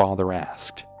 his father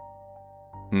asked.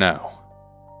 "No,"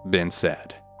 Ben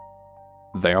said.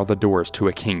 "They are the doors to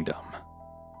a kingdom."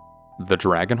 The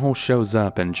Dragon Hole shows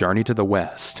up in Journey to the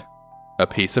West, a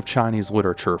piece of Chinese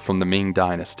literature from the Ming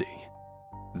Dynasty.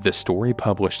 The story,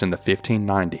 published in the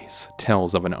 1590s,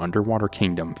 tells of an underwater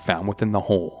kingdom found within the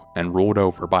hole and ruled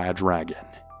over by a dragon.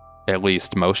 At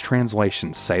least most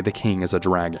translations say the king is a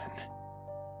dragon.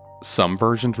 Some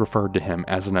versions referred to him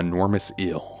as an enormous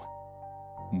eel,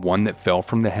 one that fell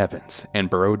from the heavens and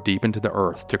burrowed deep into the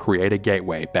earth to create a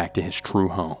gateway back to his true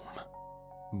home.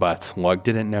 But Luck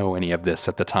didn't know any of this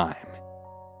at the time.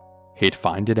 He'd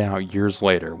find it out years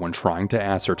later when trying to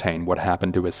ascertain what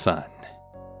happened to his son.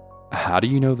 "How do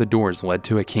you know the doors led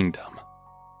to a kingdom?"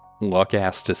 Luck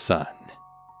asked his son.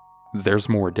 "There's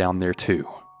more down there too,"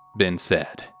 Ben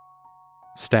said.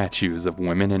 "Statues of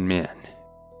women and men,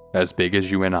 as big as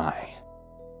you and I.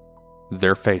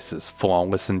 Their faces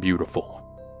flawless and beautiful.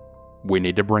 We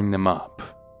need to bring them up,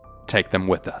 take them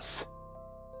with us."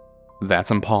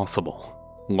 "That's impossible,"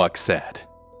 Luck said.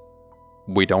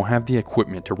 "We don't have the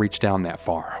equipment to reach down that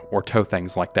far or tow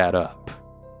things like that up."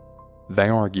 They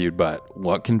argued, but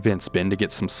Luck convinced Ben to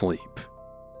get some sleep.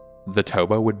 The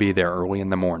towboat would be there early in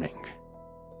the morning.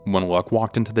 When Luck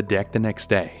walked into the deck the next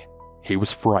day, he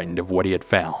was frightened of what he had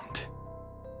found.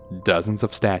 Dozens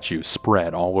of statues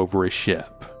spread all over his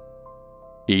ship,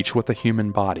 each with a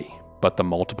human body, but the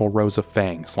multiple rows of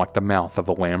fangs like the mouth of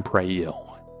a lamprey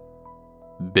eel.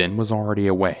 Ben was already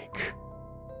awake.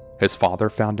 His father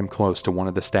found him close to one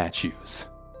of the statues,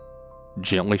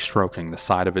 gently stroking the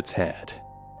side of its head.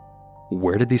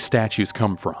 "Where did these statues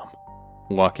come from?"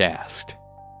 Luck asked.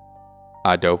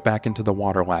 "I dove back into the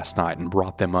water last night and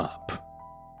brought them up,"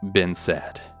 Ben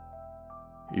said.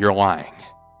 "You're lying.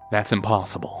 That's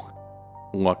impossible,"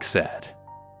 Luck said.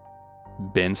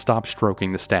 Ben stopped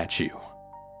stroking the statue.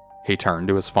 He turned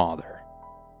to his father.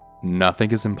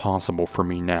 "Nothing is impossible for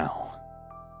me now."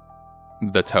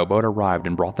 The towboat arrived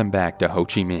and brought them back to Ho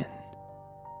Chi Minh.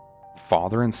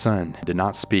 Father and son did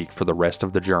not speak for the rest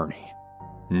of the journey,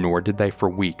 nor did they for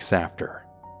weeks after.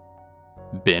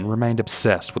 Ben remained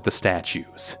obsessed with the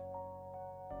statues.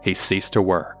 He ceased to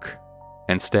work,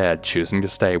 instead choosing to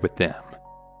stay with them,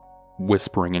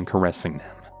 whispering and caressing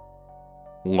them.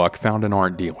 Luck found an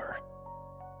art dealer.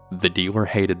 The dealer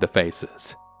hated the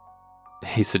faces.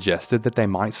 He suggested that they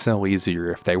might sell easier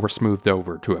if they were smoothed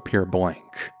over to appear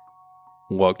blank.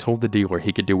 Luck told the dealer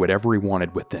he could do whatever he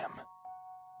wanted with them.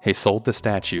 He sold the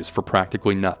statues for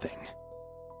practically nothing.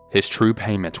 His true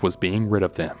payment was being rid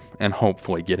of them and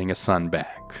hopefully getting his son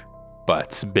back.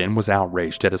 But Ben was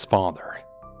outraged at his father.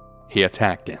 He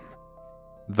attacked him.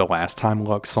 The last time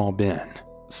Luck saw Ben,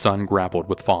 son grappled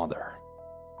with father.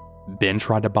 Ben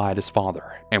tried to bite his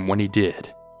father, and when he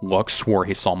did, Luck swore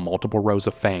he saw multiple rows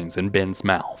of fangs in Ben's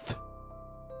mouth.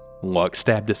 Luck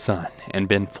stabbed his son, and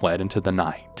Ben fled into the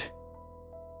night.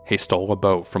 He stole a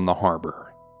boat from the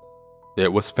harbor.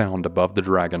 It was found above the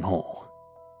Dragon Hole.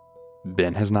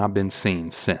 Ben has not been seen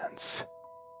since.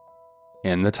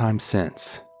 In the time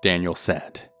since, Daniel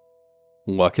said,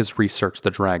 Luck has researched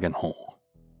the Dragon Hole,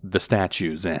 the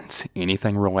statues, and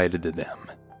anything related to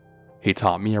them. He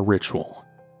taught me a ritual,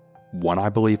 one I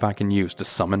believe I can use to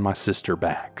summon my sister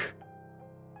back.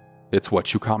 It's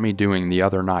what you caught me doing the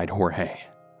other night, Jorge.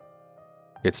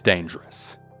 It's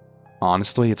dangerous.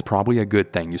 Honestly, it's probably a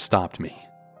good thing you stopped me.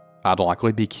 I'd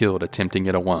likely be killed attempting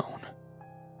it alone.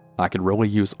 I could really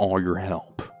use all your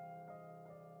help.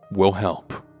 We'll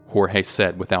help, Jorge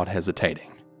said without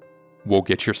hesitating. We'll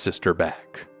get your sister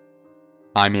back.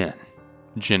 I'm in,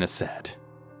 Jenna said.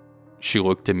 She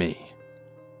looked to me.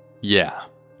 Yeah,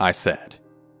 I said.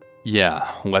 Yeah,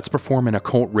 let's perform an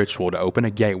occult ritual to open a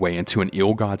gateway into an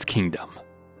ill god's kingdom.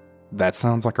 That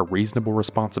sounds like a reasonable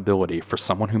responsibility for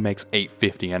someone who makes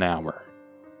 $8.50 an hour.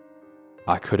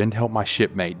 I couldn't help my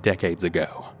shipmate decades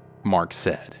ago, Mark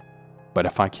said. But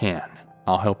if I can,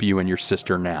 I'll help you and your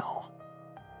sister now.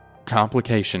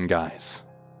 Complication, guys,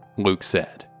 Luke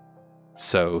said.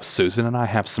 So Susan and I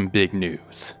have some big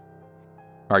news.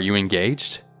 Are you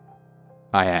engaged?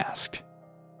 I asked.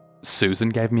 Susan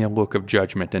gave me a look of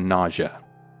judgment and nausea.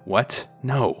 What?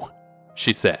 No,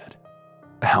 she said.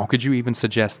 How could you even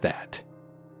suggest that?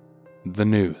 The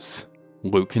news,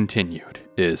 Luke continued,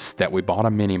 is that we bought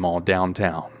a mini-mall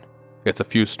downtown. It's a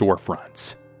few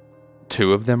storefronts.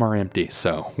 2 of them are empty,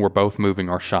 so we're both moving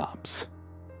our shops.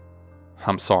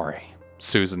 I'm sorry,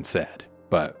 Susan said,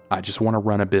 but I just want to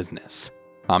run a business.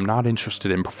 I'm not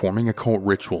interested in performing occult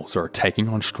rituals or taking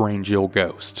on strange ill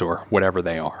ghosts or whatever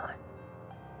they are.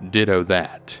 Ditto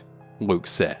that, Luke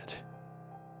said.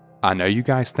 I know you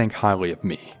guys think highly of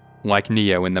me, like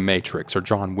Neo in The Matrix or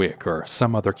John Wick or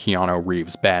some other Keanu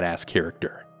Reeves badass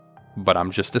character. But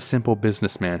I'm just a simple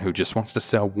businessman who just wants to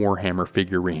sell Warhammer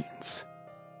figurines.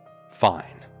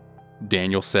 Fine,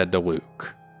 Daniel said to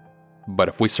Luke. But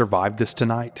if we survive this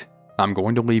tonight, I'm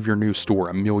going to leave your new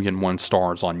store 1,000,001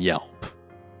 stars on Yelp.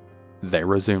 They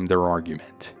resumed their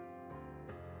argument.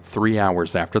 3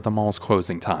 hours after the mall's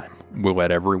closing time, we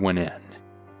let everyone in.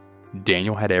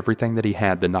 Daniel had everything that he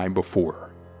had the night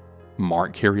before.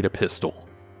 Mark carried a pistol.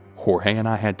 Jorge and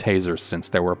I had tasers since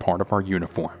they were a part of our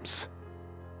uniforms.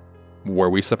 Were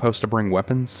we supposed to bring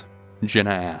weapons?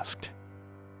 Jenna asked.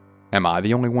 Am I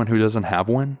the only one who doesn't have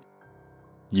one?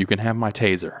 You can have my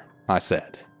taser, I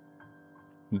said.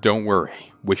 Don't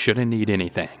worry, we shouldn't need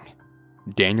anything,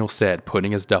 Daniel said,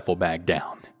 putting his duffel bag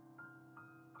down.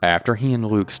 After he and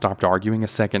Luke stopped arguing a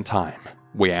second time,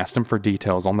 we asked him for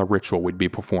details on the ritual we'd be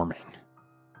performing.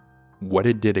 What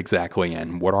it did exactly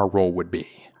and what our role would be.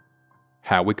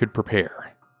 How we could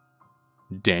prepare.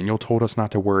 Daniel told us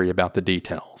not to worry about the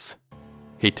details.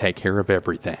 He'd take care of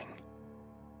everything.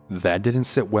 That didn't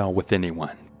sit well with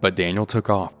anyone, but Daniel took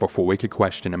off before we could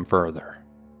question him further.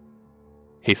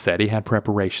 He said he had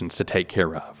preparations to take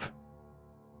care of.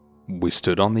 We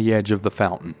stood on the edge of the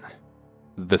fountain.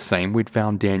 The same we'd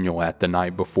found Daniel at the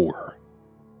night before.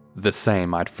 The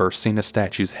same I'd first seen a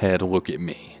statue's head look at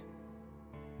me.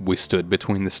 We stood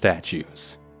between the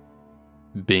statues.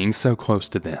 Being so close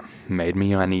to them made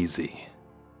me uneasy.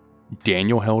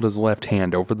 Daniel held his left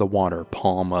hand over the water,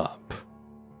 palm up.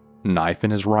 Knife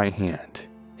in his right hand,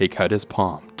 he cut his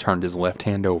palm, turned his left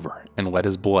hand over, and let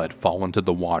his blood fall into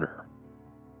the water.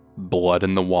 Blood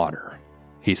in the water,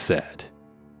 he said.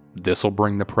 This'll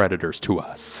bring the predators to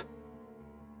us.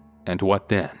 And what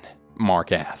then?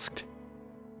 Mark asked.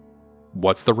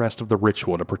 What's the rest of the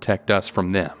ritual to protect us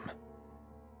from them?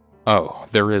 Oh,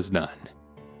 there is none,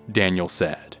 Daniel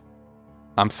said.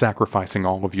 I'm sacrificing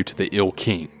all of you to the ill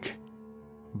king.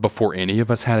 Before any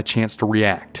of us had a chance to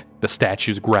react, the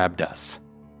statues grabbed us.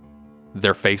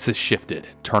 Their faces shifted,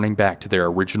 turning back to their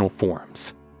original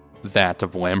forms, that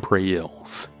of lamprey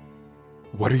ills.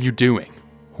 What are you doing?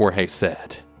 Jorge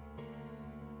said.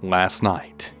 Last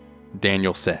night,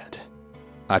 Daniel said,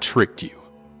 I tricked you.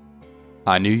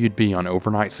 I knew you'd be on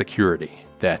overnight security,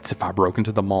 that if I broke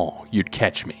into the mall, you'd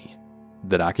catch me,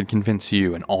 that I could convince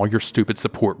you and all your stupid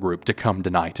support group to come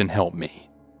tonight and help me.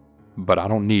 But I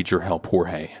don't need your help,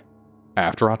 Jorge.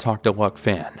 After I talked to Luck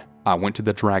Fan, I went to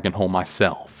the dragon hole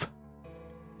myself.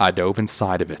 I dove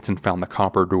inside of it and found the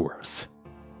copper doors.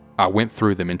 I went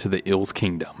through them into the Ill's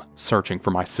kingdom, searching for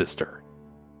my sister.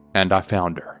 And I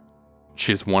found her.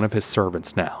 She's one of his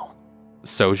servants now.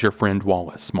 So's your friend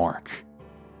Wallace, Mark.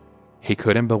 He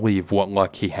couldn't believe what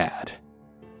luck he had.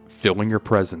 Feeling your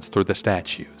presence through the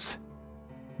statues.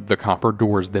 The copper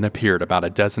doors then appeared about a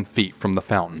dozen feet from the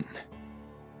fountain.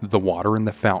 The water in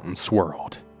the fountain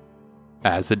swirled.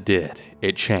 As it did,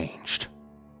 it changed.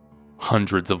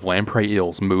 Hundreds of lamprey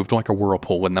ills moved like a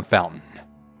whirlpool in the fountain.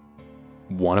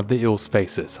 One of the ill's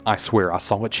faces, I swear I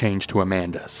saw it change to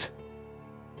Amanda's.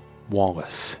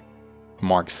 Wallace,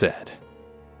 Mark said.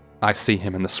 I see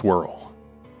him in the swirl.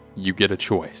 You get a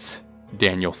choice,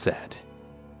 Daniel said.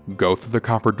 Go through the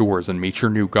copper doors and meet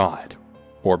your new god,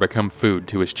 or become food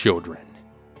to his children.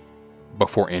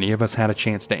 Before any of us had a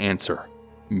chance to answer,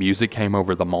 music came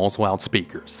over the mall's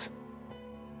loudspeakers.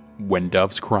 When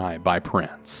Doves Cry by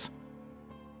Prince.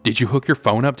 Did you hook your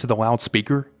phone up to the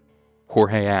loudspeaker?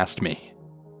 Jorge asked me.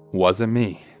 Wasn't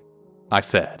me, I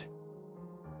said.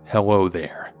 Hello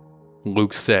there,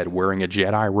 Luke said, wearing a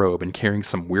Jedi robe and carrying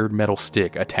some weird metal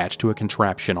stick attached to a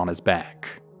contraption on his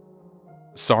back.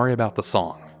 Sorry about the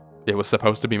song. It was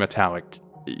supposed to be metallic,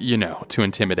 to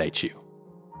intimidate you,"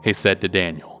 he said to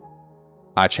Daniel.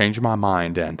 "I changed my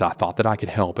mind and I thought that I could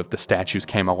help if the statues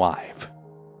came alive."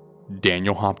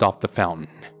 Daniel hopped off the fountain.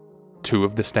 2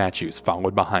 of the statues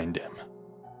followed behind him.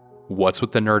 "What's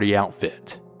with the nerdy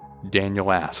outfit?"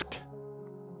 Daniel asked.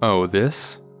 "Oh,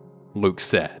 this?" Luke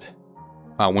said.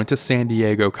 "I went to San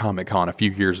Diego Comic-Con a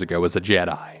few years ago as a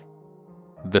Jedi."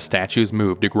 The statues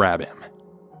moved to grab him.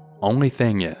 "Only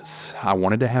thing is, I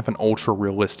wanted to have an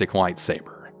ultra-realistic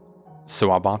lightsaber,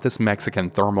 so I bought this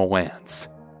Mexican thermal lance,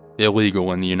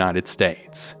 illegal in the United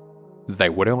States. They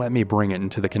wouldn't let me bring it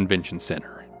into the convention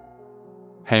center."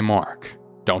 "Hey Mark,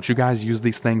 don't you guys use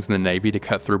these things in the Navy to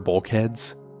cut through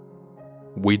bulkheads?"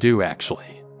 "We do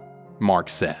actually," Mark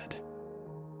said.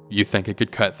 "You think it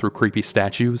could cut through creepy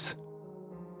statues?"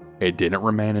 It didn't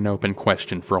remain an open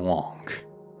question for long.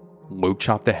 Luke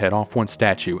chopped the head off one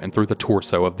statue and through the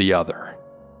torso of the other.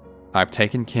 "I've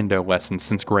taken kendo lessons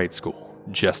since grade school,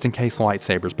 just in case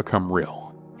lightsabers become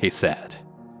real," he said.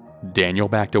 Daniel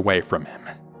backed away from him.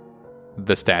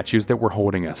 The statues that were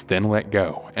holding us then let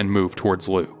go and moved towards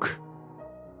Luke.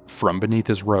 From beneath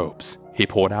his robes, he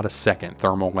pulled out a second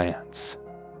thermal lance.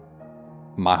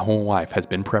 "My whole life has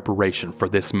been preparation for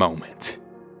this moment,"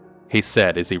 he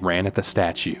said as he ran at the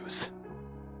statues.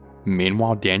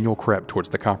 Meanwhile, Daniel crept towards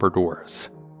the copper doors.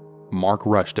 Mark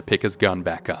rushed to pick his gun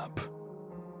back up.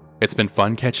 "It's been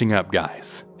fun catching up,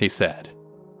 guys," he said,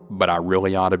 "but I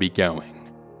really ought to be going."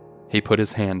 He put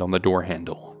his hand on the door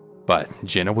handle, but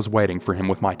Jenna was waiting for him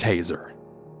with my taser.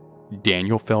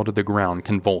 Daniel fell to the ground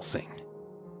convulsing.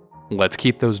 "Let's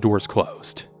keep those doors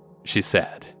closed," she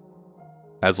said.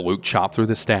 As Luke chopped through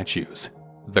the statues,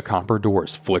 the copper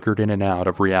doors flickered in and out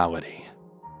of reality.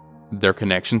 "Their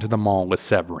connection to the mall is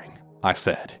severing," I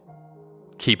said.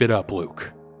 "Keep it up,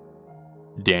 Luke."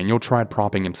 Daniel tried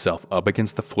propping himself up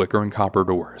against the flickering copper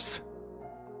doors.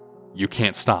 "You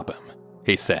can't stop him,"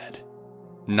 he said.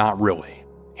 "Not really.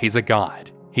 He's a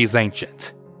god. He's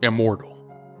ancient. Immortal."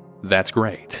 "That's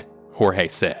great," Jorge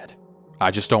said. "I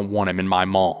just don't want him in my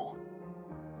mall."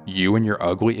 "You and your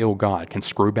ugly ill god can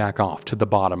screw back off to the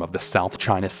bottom of the South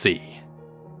China Sea."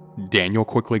 Daniel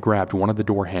quickly grabbed one of the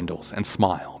door handles and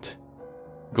smiled.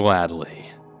 "Gladly,"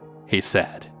 he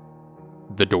said.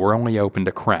 The door only opened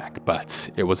a crack, but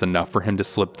it was enough for him to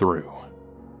slip through.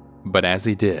 But as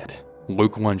he did,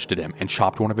 Luke lunged at him and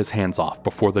chopped one of his hands off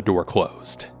before the door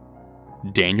closed.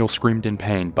 Daniel screamed in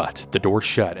pain, but the door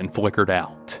shut and flickered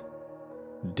out,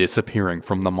 disappearing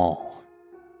from the mall.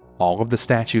 All of the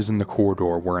statues in the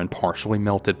corridor were in partially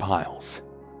melted piles.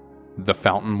 The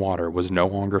fountain water was no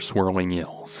longer swirling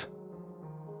eels.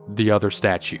 "The other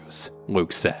statues,"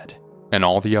 Luke said, "and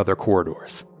all the other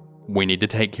corridors. We need to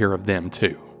take care of them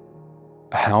too."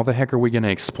 "How the heck are we going to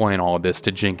explain all of this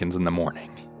to Jenkins in the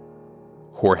morning?"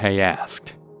 Jorge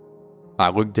asked. I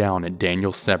looked down at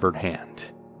Daniel's severed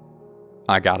hand.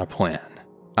 "I got a plan,"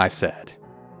 I said.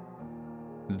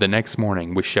 The next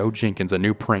morning, we showed Jenkins a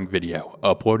new prank video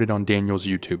uploaded on Daniel's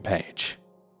YouTube page.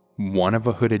 One of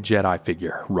a hooded Jedi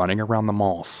figure running around the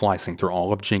mall slicing through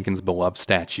all of Jenkins' beloved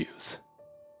statues.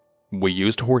 We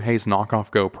used Jorge's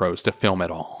knockoff GoPros to film it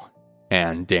all,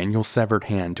 and Daniel's severed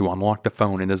hand to unlock the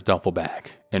phone in his duffel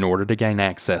bag in order to gain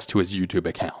access to his YouTube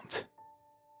account.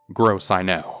 Gross, I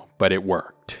know, but it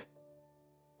worked.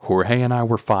 Jorge and I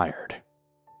were fired.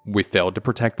 We failed to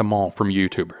protect the mall from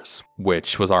YouTubers,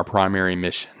 which was our primary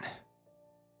mission.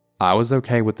 I was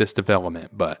okay with this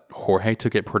development, but Jorge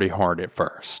took it pretty hard at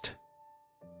first.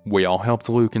 We all helped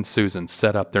Luke and Susan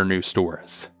set up their new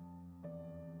stores.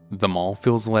 The mall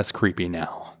feels less creepy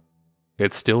now.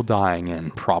 It's still dying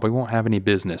and probably won't have any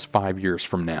business 5 years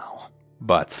from now,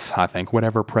 but I think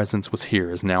whatever presence was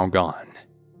here is now gone.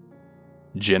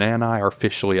 Jenna and I are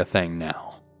officially a thing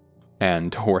now,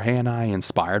 and Jorge and I,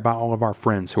 inspired by all of our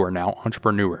friends who are now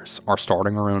entrepreneurs, are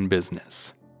starting our own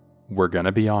business. We're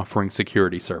gonna be offering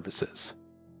security services.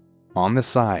 On the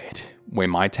side, we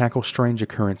might tackle strange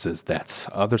occurrences that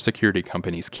other security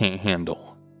companies can't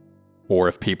handle. Or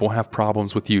if people have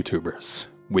problems with YouTubers,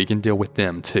 we can deal with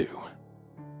them too.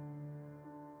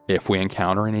 If we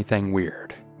encounter anything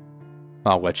weird,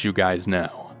 I'll let you guys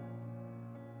know.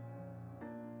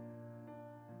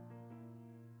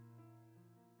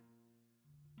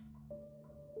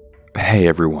 Hey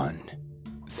everyone,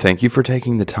 thank you for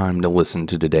taking the time to listen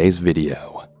to today's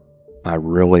video. I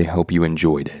really hope you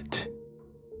enjoyed it.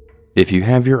 If you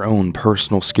have your own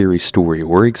personal scary story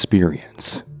or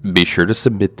experience, be sure to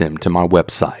submit them to my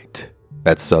website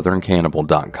at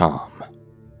southerncannibal.com.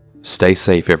 Stay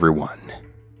safe everyone,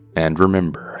 and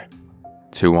remember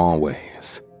to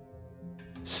always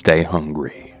stay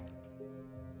hungry.